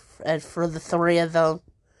good for the three of them.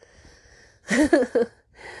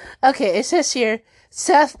 Okay, it says here,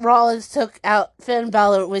 Seth Rollins took out Finn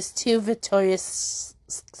Balor with 2 victorious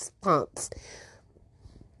stomps.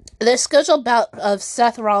 The scheduled bout of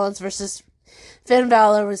Seth Rollins versus Finn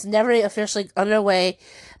Balor was never officially underway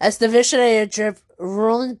as the Visionary dripped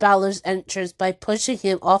Roland Balor's entrance by pushing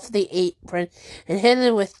him off the apron and hitting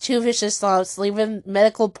him with 2 vicious stomps, leaving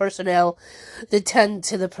medical personnel to tend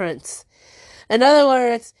to the prince. In other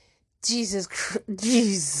words, Jesus.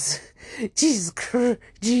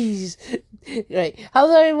 Right. How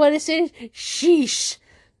do I want to say it? Sheesh.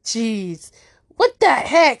 Jeez. What the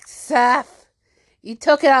heck, Seth? You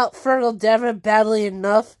took it out Fergal Devon badly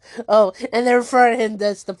enough. Oh, and they're referring to him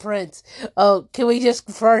as the prince. Oh, can we just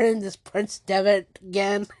refer to him as Prince Devon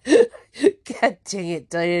again? God dang it,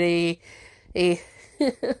 WWE.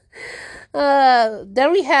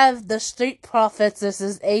 Then we have the Street Profits. This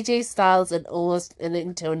is AJ Styles and almost an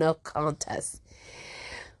into no contest.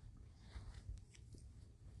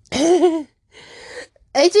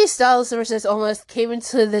 AJ Styles versus Almost came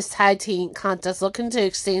into this tag team contest looking to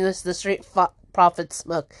extinguish the Street Profits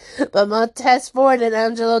smoke, but Montez Ford and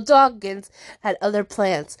Angelo Dawkins had other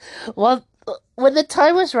plans. Well, when the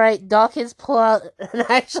time was right, Dawkins pulled out an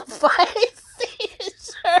actual fight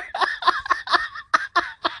seizure.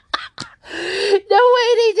 No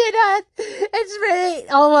way they did not. It's really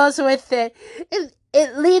almost with it. It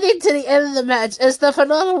leading to the end of the match, as the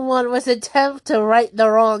phenomenal one was attempt to right the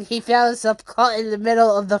wrong, he found himself caught in the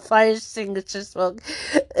middle of the fire extinguisher smoke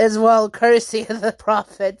as well, courtesy of the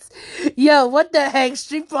Profits. Yo, what the heck?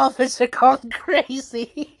 Street Profits are gone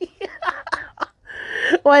crazy.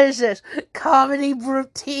 What is this? Comedy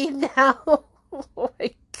routine now? Oh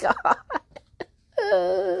my god.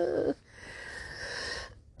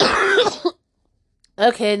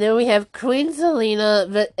 Okay, then we have Queen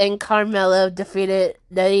Zelina and Carmella defeated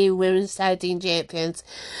the Women's Tag Team Champions,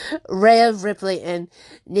 Rhea Ripley and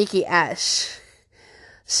Nikki Ash.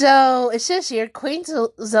 So, it says here, Queen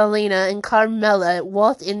Zelina and Carmella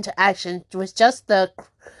walked into action with just the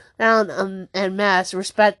crown and mask,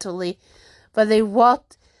 respectively, but they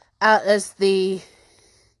walked out as the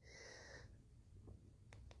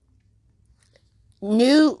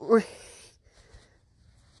new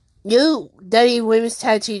WWE Women's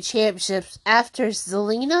Tag Team Championships after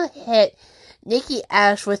Zelina hit Nikki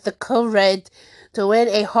Ash with the Code Red to win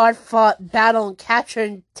a hard-fought battle and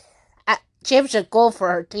capture championship gold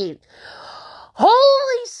for her team.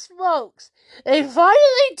 Holy smokes! They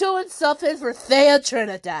finally doing something for Thea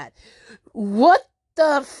Trinidad. What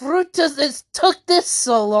the fruit does this took this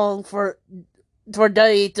so long for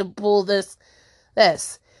WWE to pull this? I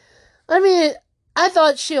mean, I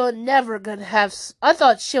thought she'll never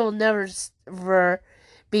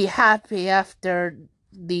be happy after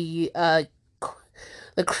the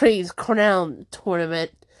Queen's Crown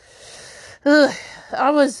tournament. Ugh, I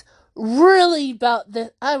was really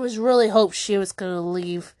hoped she was gonna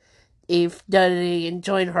leave WWE and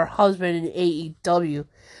join her husband in AEW.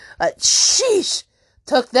 Sheesh,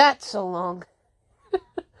 took that so long.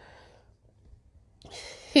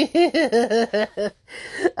 So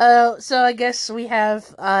I guess we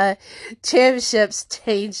have championships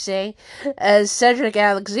changing as Cedric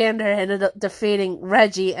Alexander ended up defeating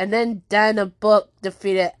Reggie, and then Dana Brooke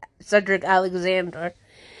defeated Cedric Alexander.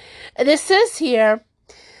 And it says here,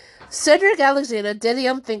 Cedric Alexander did the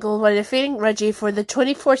unthinkable by defeating Reggie for the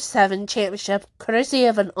 24/7 championship, courtesy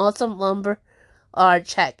of an awesome lumbar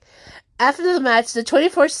check. After the match, the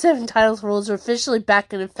 24/7 titles rules were officially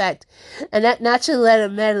back in effect, and that naturally led a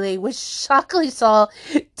medley, which shockingly saw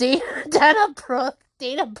Dana Brooke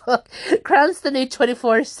crowns the new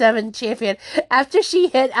 24/7 champion after she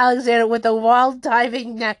hit Alexander with a wild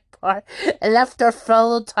diving neck bar and left her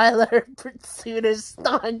fellow Tyler Pursuiter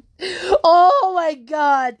stunned. Oh my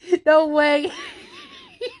god! No way!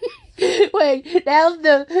 Wait, now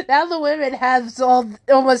the women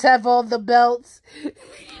almost have all the belts.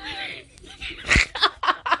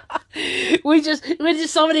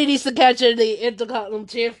 Somebody needs to catch her in the Intercontinental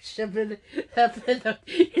Championship and the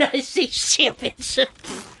United States Championship.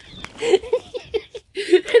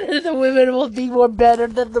 And the women will be more better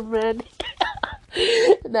than the men.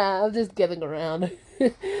 Nah, I'm just kidding around.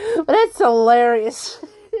 But that's hilarious.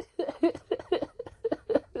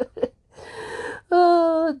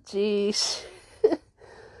 Oh, jeez.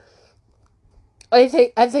 I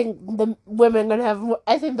think the women have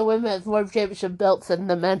more championship belts than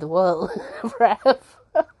the men will have.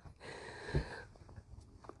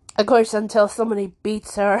 Of course, until somebody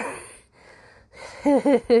beats her.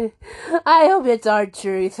 I hope it's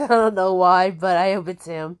R-Truth. I don't know why, but I hope it's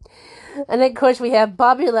him. And then, of course, we have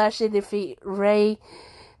Bobby Lashley defeat Rey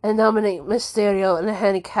and Dominic Mysterio in a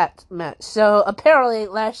handicapped match. So, apparently,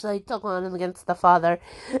 Lashley took on him against the father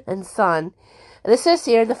and son. And it says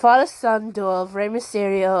here, the father-son duo of Rey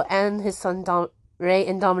Mysterio and his son Rey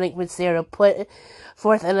and Dominic Mysterio put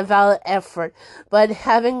forth a valid effort, but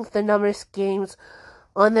having the numerous games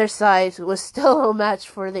on their side was still no match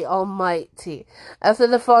for the Almighty. After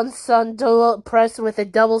the father-son duo pressed with a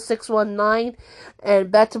double 619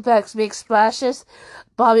 and back-to-back big splashes,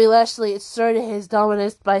 Bobby Lashley asserted his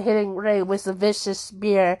dominance by hitting Rey with a vicious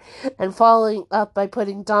spear and following up by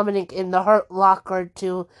putting Dominic in the Hurt Locker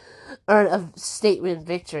to earn a statement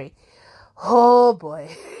victory. Oh boy.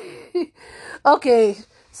 Okay,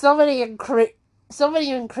 somebody in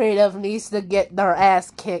creative needs to get their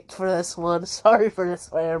ass kicked for this one. Sorry for the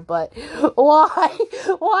swear, but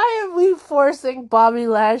why are we forcing Bobby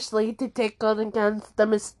Lashley to take on against the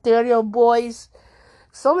Mysterio boys?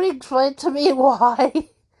 Somebody explain to me why.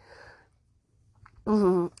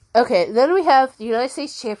 Okay, then we have the United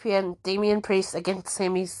States Champion Damian Priest against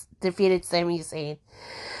defeated Sami Zayn.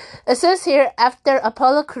 It says here, after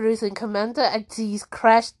Apollo Crews and Commander Aziz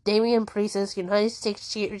crashed Damian Priest's United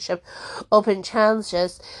States Championship Open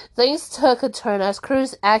challenges, things took a turn as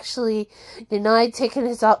Crews actually denied taking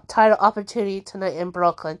his title opportunity tonight in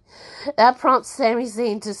Brooklyn. That prompts Sami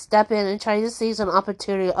Zayn to step in and try to seize an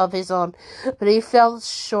opportunity of his own, but he fell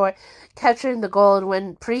short, capturing the gold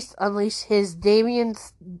when Priest unleashed his Damian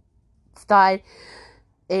style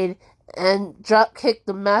and drop-kicked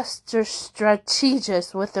the master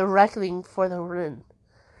strategist with the reckoning for the win.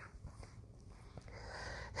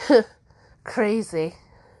 Crazy.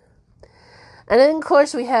 And then, of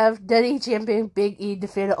course, we have Daddy champion Big E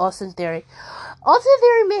defeated Austin Theory. Austin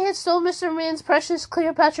Theory may have stole Mr. Man's precious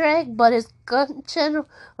Cleopatra egg, but his gumption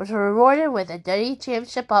was rewarded with a Daddy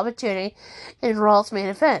championship opportunity in Raw's main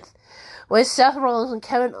event. When Seth Rollins and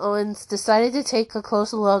Kevin Owens decided to take a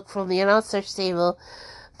closer look from the announcer's table,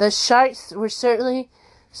 the Sharks were certainly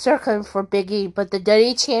circling for Big E, but the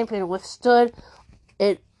Daddy champion withstood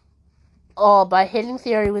it all by hitting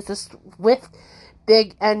Theory with a swift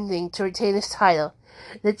big ending to retain his title.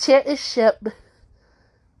 The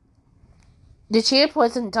champ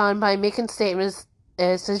wasn't done by making statements,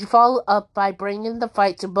 as he followed up by bringing the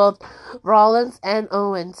fight to both Rollins and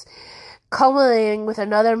Owens, culminating with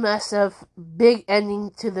another massive big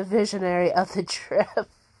ending to the visionary of the trip.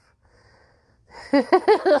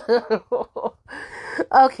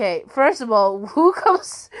 Okay, first of all,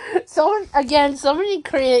 somebody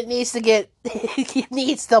creative needs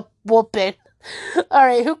the whooping.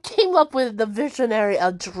 Alright, who came up with the visionary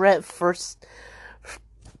of drip first?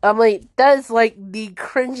 I'm like, that is like the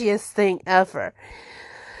cringiest thing ever.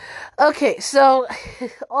 Okay, so,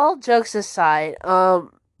 all jokes aside, I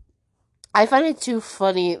find it too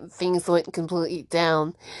funny things went completely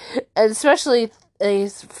down, and especially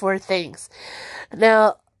for things.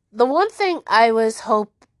 Now, the one thing I was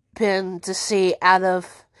hoping to see out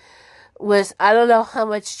of was, I don't know how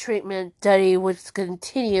much treatment Duddy would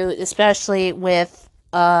continue, especially with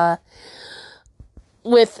Theo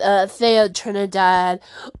Trinidad,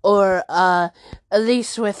 or at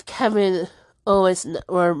least with Kevin Owens,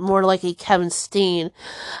 or more likely Kevin Steen.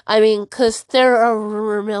 I mean, because there are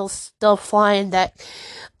rumor mills still flying that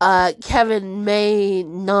Kevin may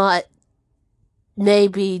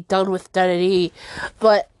be done with Duddy,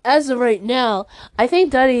 but as of right now, I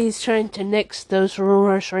think Duddy is trying to nix those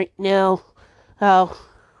rumors right now,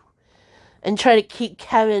 and try to keep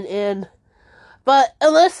Kevin in. But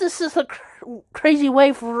unless this is a crazy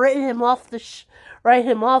way for writing him off write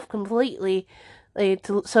him off completely,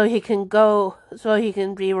 so he can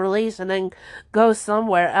be released and then go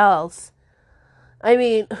somewhere else. I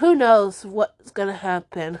mean, who knows what's gonna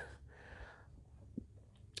happen?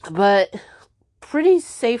 But pretty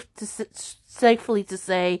safely to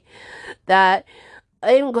say that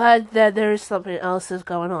I'm glad that there's something else that's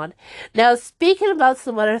going on. Now, speaking about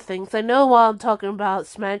some other things, I know while I'm talking about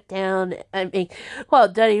SmackDown,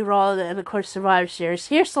 Duddy Raw, and of course Survivor Series,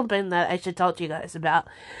 here's something that I should talk to you guys about.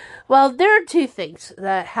 Well, there are two things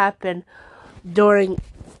that happened,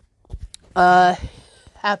 I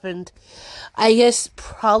guess,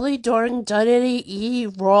 probably during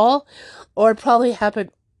WWE Raw, or probably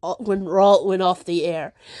happened when Raw went off the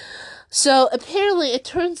air. So, apparently, it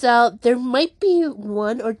turns out there might be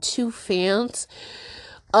one or two fans,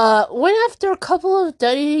 went after a couple of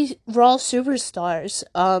WWE Raw superstars,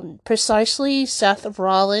 precisely Seth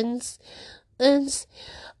Rollins,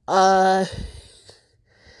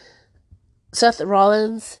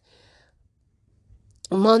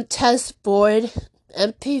 Montez Ford,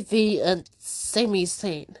 MPV, and Sami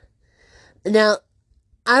Zayn. Now,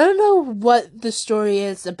 I don't know what the story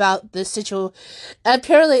is about this situation.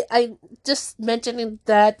 Apparently, I just mentioned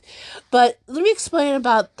that, but let me explain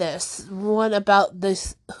about this. When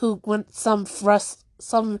some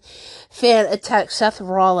fan attacked Seth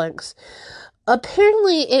Rollins.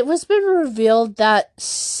 Apparently, it was been revealed that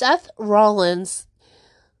Seth Rollins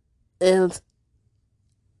is,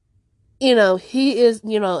 he is,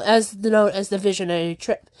 as known as the Visionary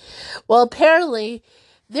Trip. Well, apparently,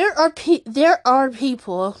 there are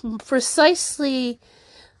people precisely.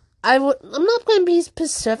 I'm not going to be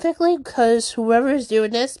specifically, because whoever is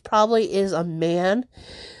doing this probably is a man.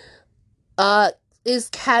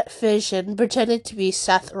 Is catfishing, pretending to be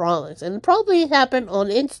Seth Rollins, and it probably happened on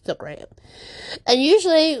Instagram. And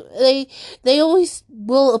usually they always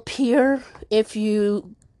will appear if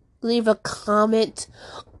you leave a comment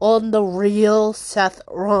on the real Seth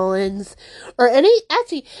Rollins, or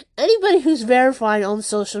anybody who's verified on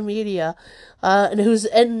social media, and who's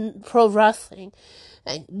in pro wrestling,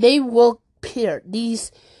 and they will appear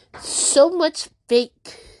these so much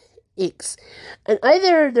fake icks, and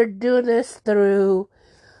either they're doing this through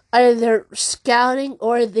either scouting,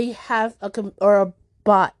 or they have a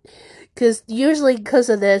bot. Because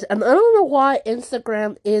of this, and I don't know why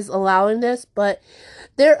Instagram is allowing this, but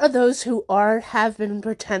there are those who have been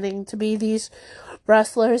pretending to be these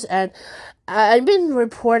wrestlers, and I've been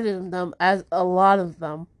reporting them as a lot of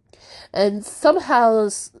them. And somehow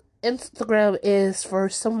Instagram is, for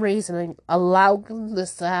some reason, allowing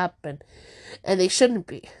this to happen, and they shouldn't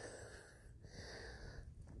be.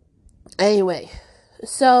 Anyway,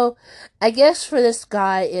 So, I guess for this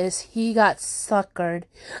guy is he got suckered.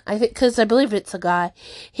 I think, because I believe it's a guy.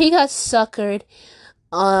 He got suckered,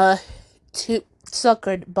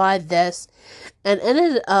 suckered by this, and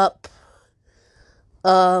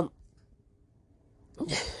um,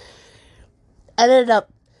 ended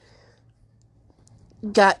up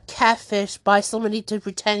got catfished by somebody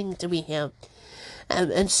pretending to be him.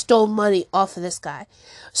 And stole money off of this guy.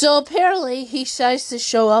 So apparently he decides to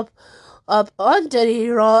show up on Diddy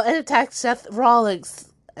Raw and attack Seth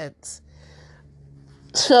Rollins.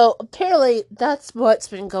 So apparently that's what's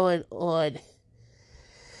been going on.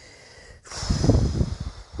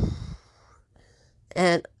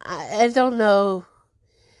 And I don't know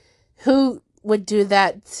who would do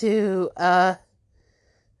that to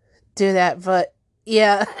do that, but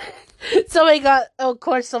yeah. Somebody got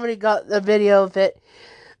the video of it.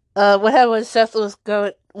 What happened when Seth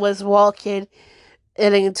was walking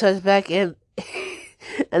and into his back end,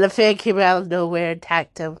 and the fan came out of nowhere and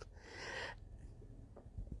attacked him.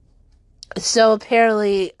 So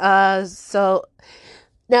apparently, so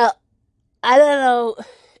now I don't know,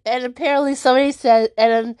 and apparently somebody said,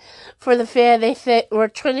 and then for the fan they were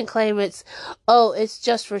trying to claim it's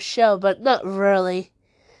just for show, but not really.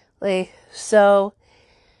 So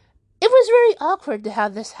it was very awkward to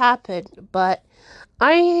have this happen, but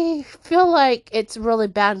I feel like it's really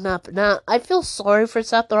bad enough. Now, I feel sorry for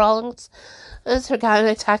Seth Rollins as her kind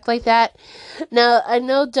of attack like that. Now, I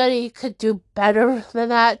know Duddy could do better than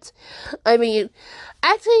that. I mean,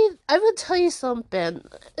 actually, I will tell you something.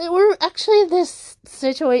 We're actually this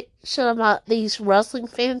situation about these wrestling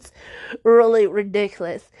fans really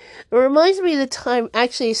ridiculous. It reminds me of the time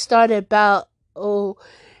actually started about,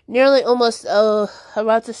 nearly almost, I'm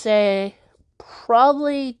about to say,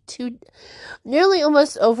 probably nearly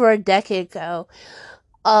almost over a decade ago.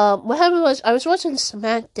 What happened was I was watching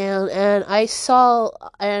SmackDown and I saw,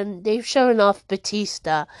 and they've shown off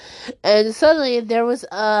Batista, and suddenly there was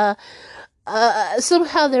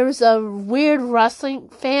somehow there was a weird wrestling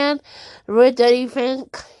fan, Red Daddy fan,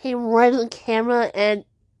 came right on the camera and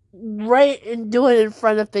doing it in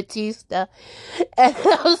front of Batista, and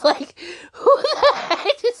I was like, who the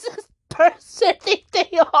heck is this person think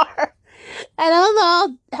they are? And I don't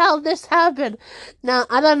know how this happened. Now,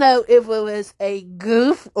 I don't know if it was a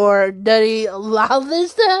goof or did he allow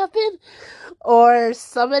this to happen or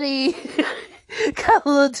somebody got a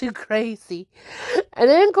little too crazy. And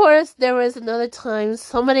then, of course, there was another time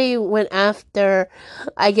somebody went after,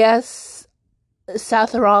 I guess,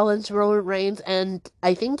 Seth Rollins, Roman Reigns, and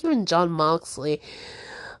I think even Jon Moxley.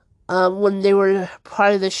 When they were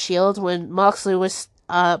part of the Shield, when Moxley was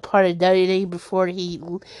part of WWE before he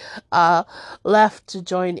left to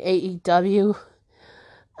join AEW.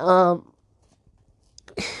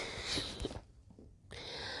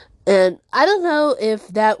 And I don't know if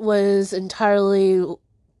that was entirely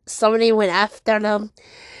somebody went after them,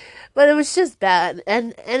 but it was just bad.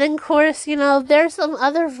 And of course, there's some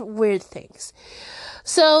other weird things.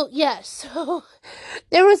 So, so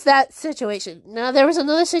there was that situation. Now, there was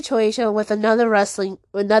another situation with another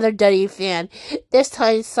WWE fan. This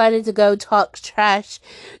time decided to go talk trash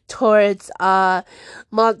towards,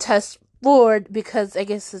 Montez Ford, because I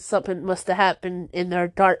guess something must have happened in their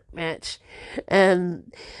dark match.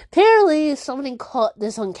 And apparently somebody caught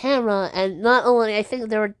this on camera, and not only, I think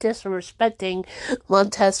they were disrespecting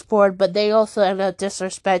Montez Ford, but they also ended up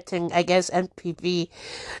disrespecting, I guess, MPV.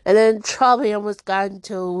 And then probably almost got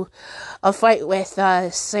into a fight with,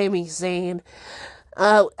 Sami Zayn.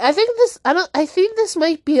 I think this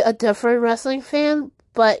might be a different wrestling fan,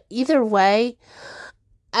 but either way,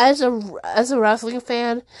 as a wrestling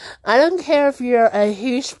fan, I don't care if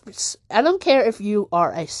I don't care if you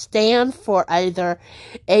are a stan for either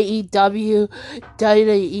AEW,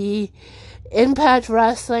 WWE, Impact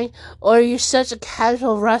Wrestling, or you're such a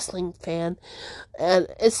casual wrestling fan, and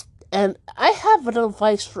I have an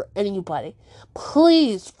advice for anybody.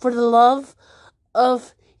 Please, for the love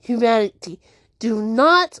of humanity, do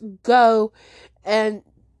not go and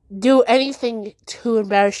do anything to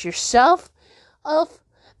embarrass yourself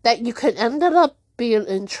that you could end up being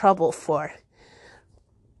in trouble for.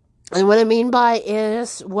 And what I mean by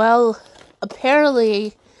is, well,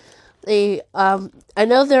 apparently, I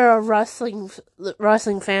know there are wrestling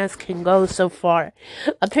fans can go so far.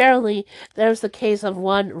 Apparently, there's the case of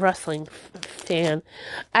one wrestling fan.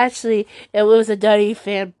 Actually, it was a WWE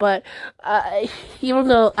fan, but even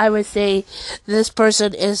though I would say this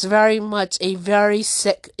person is very much a very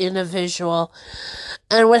sick individual.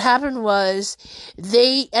 And what happened was,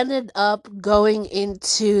 they ended up going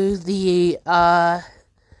into the,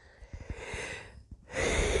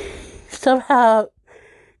 somehow,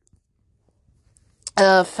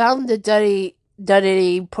 found the Duddy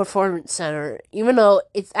Performance Center, even though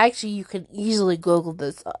it's actually, you can easily Google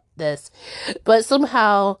this, but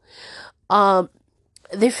somehow,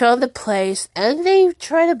 they found the place and they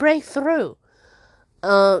try to break through.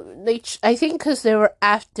 I think because they were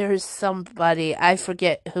after somebody, I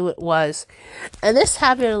forget who it was, and this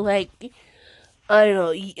happened like, I don't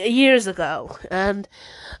know, years ago, and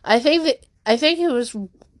I think it was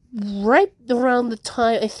right around the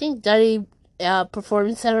time, I think Duddy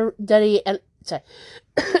Performance Center, Duddy and sorry,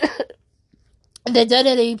 the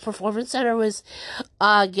Duddy Performance Center was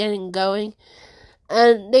getting going,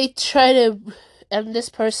 and they try to, and this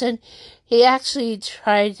person, he actually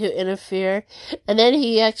tried to interfere, and then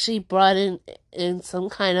he actually brought in some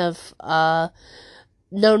kind of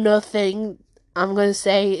no thing. I'm gonna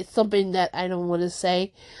say it's something that I don't want to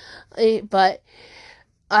say, but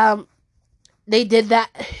they did that,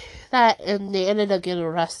 and they ended up getting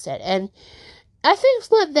arrested. And I think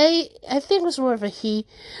it's not they. I think it was more of a he.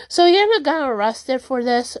 So he ended up got arrested for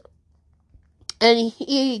this, and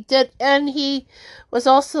he was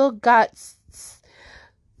also got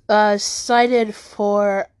cited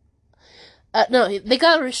for. No, they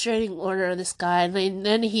got a restraining order on this guy, and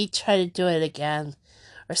then he tried to do it again,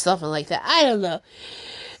 or something like that. I don't know.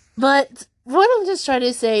 But what I'm just trying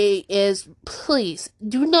to say is, please,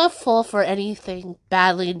 do not fall for anything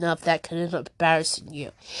badly enough that can end up embarrassing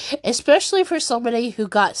you. Especially for somebody who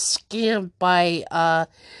got scammed by,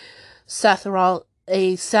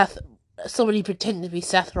 somebody pretending to be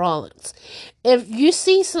Seth Rollins. If you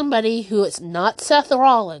see somebody who is not Seth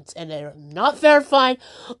Rollins, and they're not verified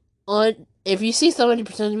if you see somebody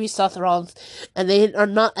pretending to be Seth Rollins, and they are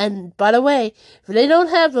not, and by the way, if they don't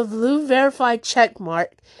have a blue verified check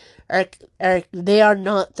mark, or they are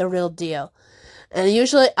not the real deal. And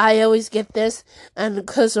usually I always get this, and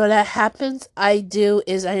because when that happens, I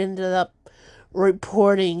ended up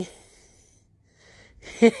reporting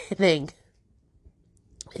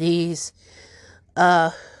these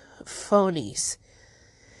phonies.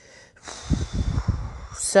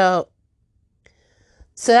 So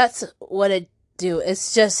that's what I do.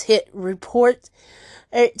 It's just hit report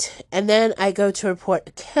it, and then I go to report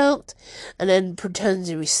account, and then pretend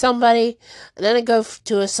to be somebody, and then I go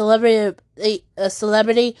to a celebrity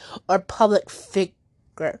or public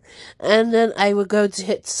figure, and then I would go to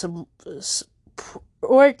hit some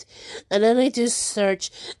report, and then I do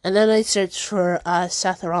search, and then I search for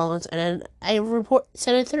Seth Rollins, and then I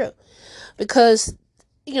send it through, because,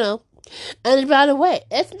 you know. And by the way,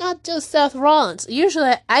 it's not just Seth Rollins.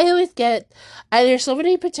 Usually, I always get either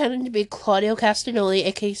somebody pretending to be Claudio Castagnoli,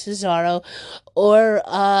 aka Cesaro, or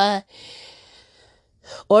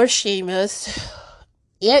Sheamus.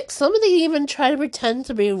 Yeah, somebody even try to pretend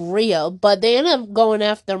to be Rio, but they end up going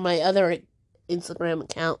after my other Instagram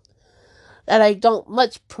account that I don't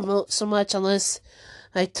much promote so much, unless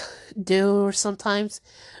I do, or sometimes,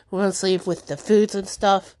 mostly with the foods and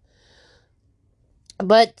stuff.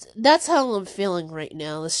 But that's how I'm feeling right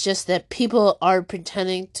now. It's just that people are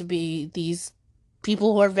pretending to be these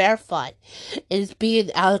people who are verified. It's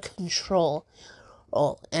being out of control.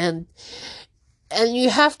 And you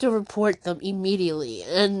have to report them immediately.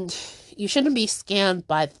 And you shouldn't be scammed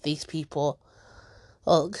by these people.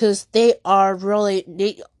 Because they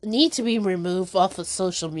need to be removed off of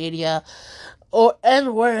social media.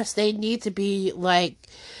 And worse, they need to be, like,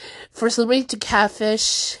 for somebody to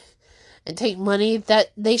catfish and take money,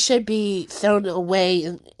 that they should be thrown away,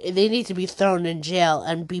 and they need to be thrown in jail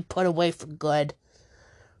and be put away for good.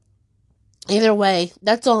 Either way,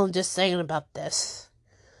 that's all I'm just saying about this.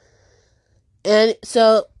 And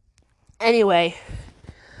so, anyway,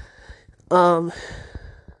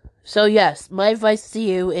 so yes, my advice to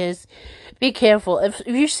you is, be careful. If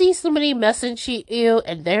you see somebody message you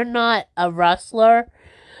and they're not a wrestler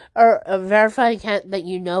or a verified account that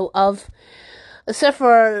you know of, except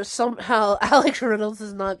for somehow Alex Reynolds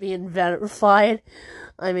is not being verified.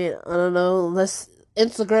 I mean, I don't know, unless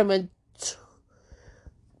Instagram and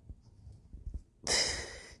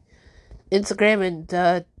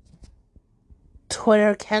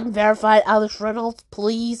Twitter can verify Alex Reynolds,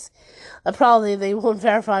 please. Probably they won't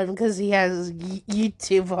verify him because he has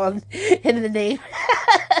YouTube in the name.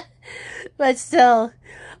 But still,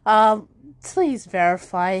 please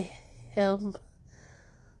verify him.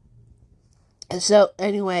 So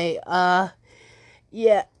anyway,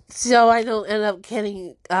 yeah. So I don't end up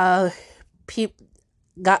getting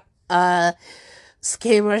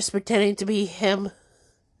scammers pretending to be him.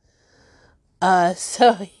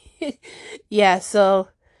 So yeah. So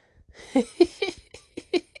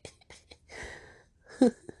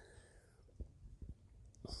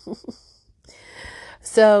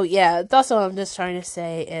So, yeah, that's what I'm just trying to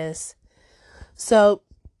say is, so,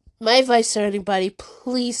 my advice to anybody,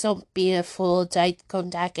 please don't be a fool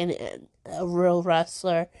contacting a real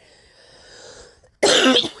wrestler.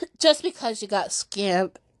 Just because you got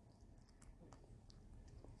scammed.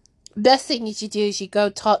 Best thing you should do is you go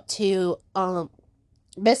talk to,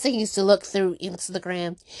 best thing is to look through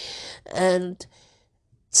Instagram and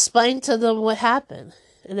explain to them what happened.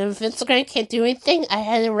 And if Instagram can't do anything, I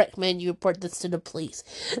highly recommend you report this to the police.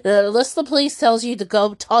 Now, unless the police tells you to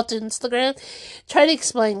go talk to Instagram, try to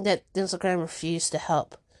explain that Instagram refused to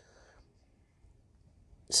help.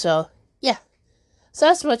 So, yeah. So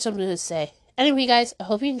that's what I'm going to say. Anyway, guys, I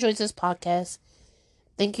hope you enjoyed this podcast.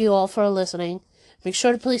 Thank you all for listening. Make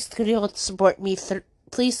sure to please continue to support me.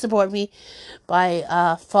 Please support me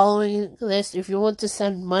by following this. If you want to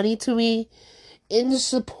send money to me in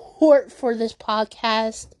support for this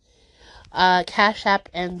podcast, CashApp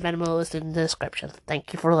and Venmo is in the description.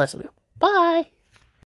 Thank you for listening. Bye.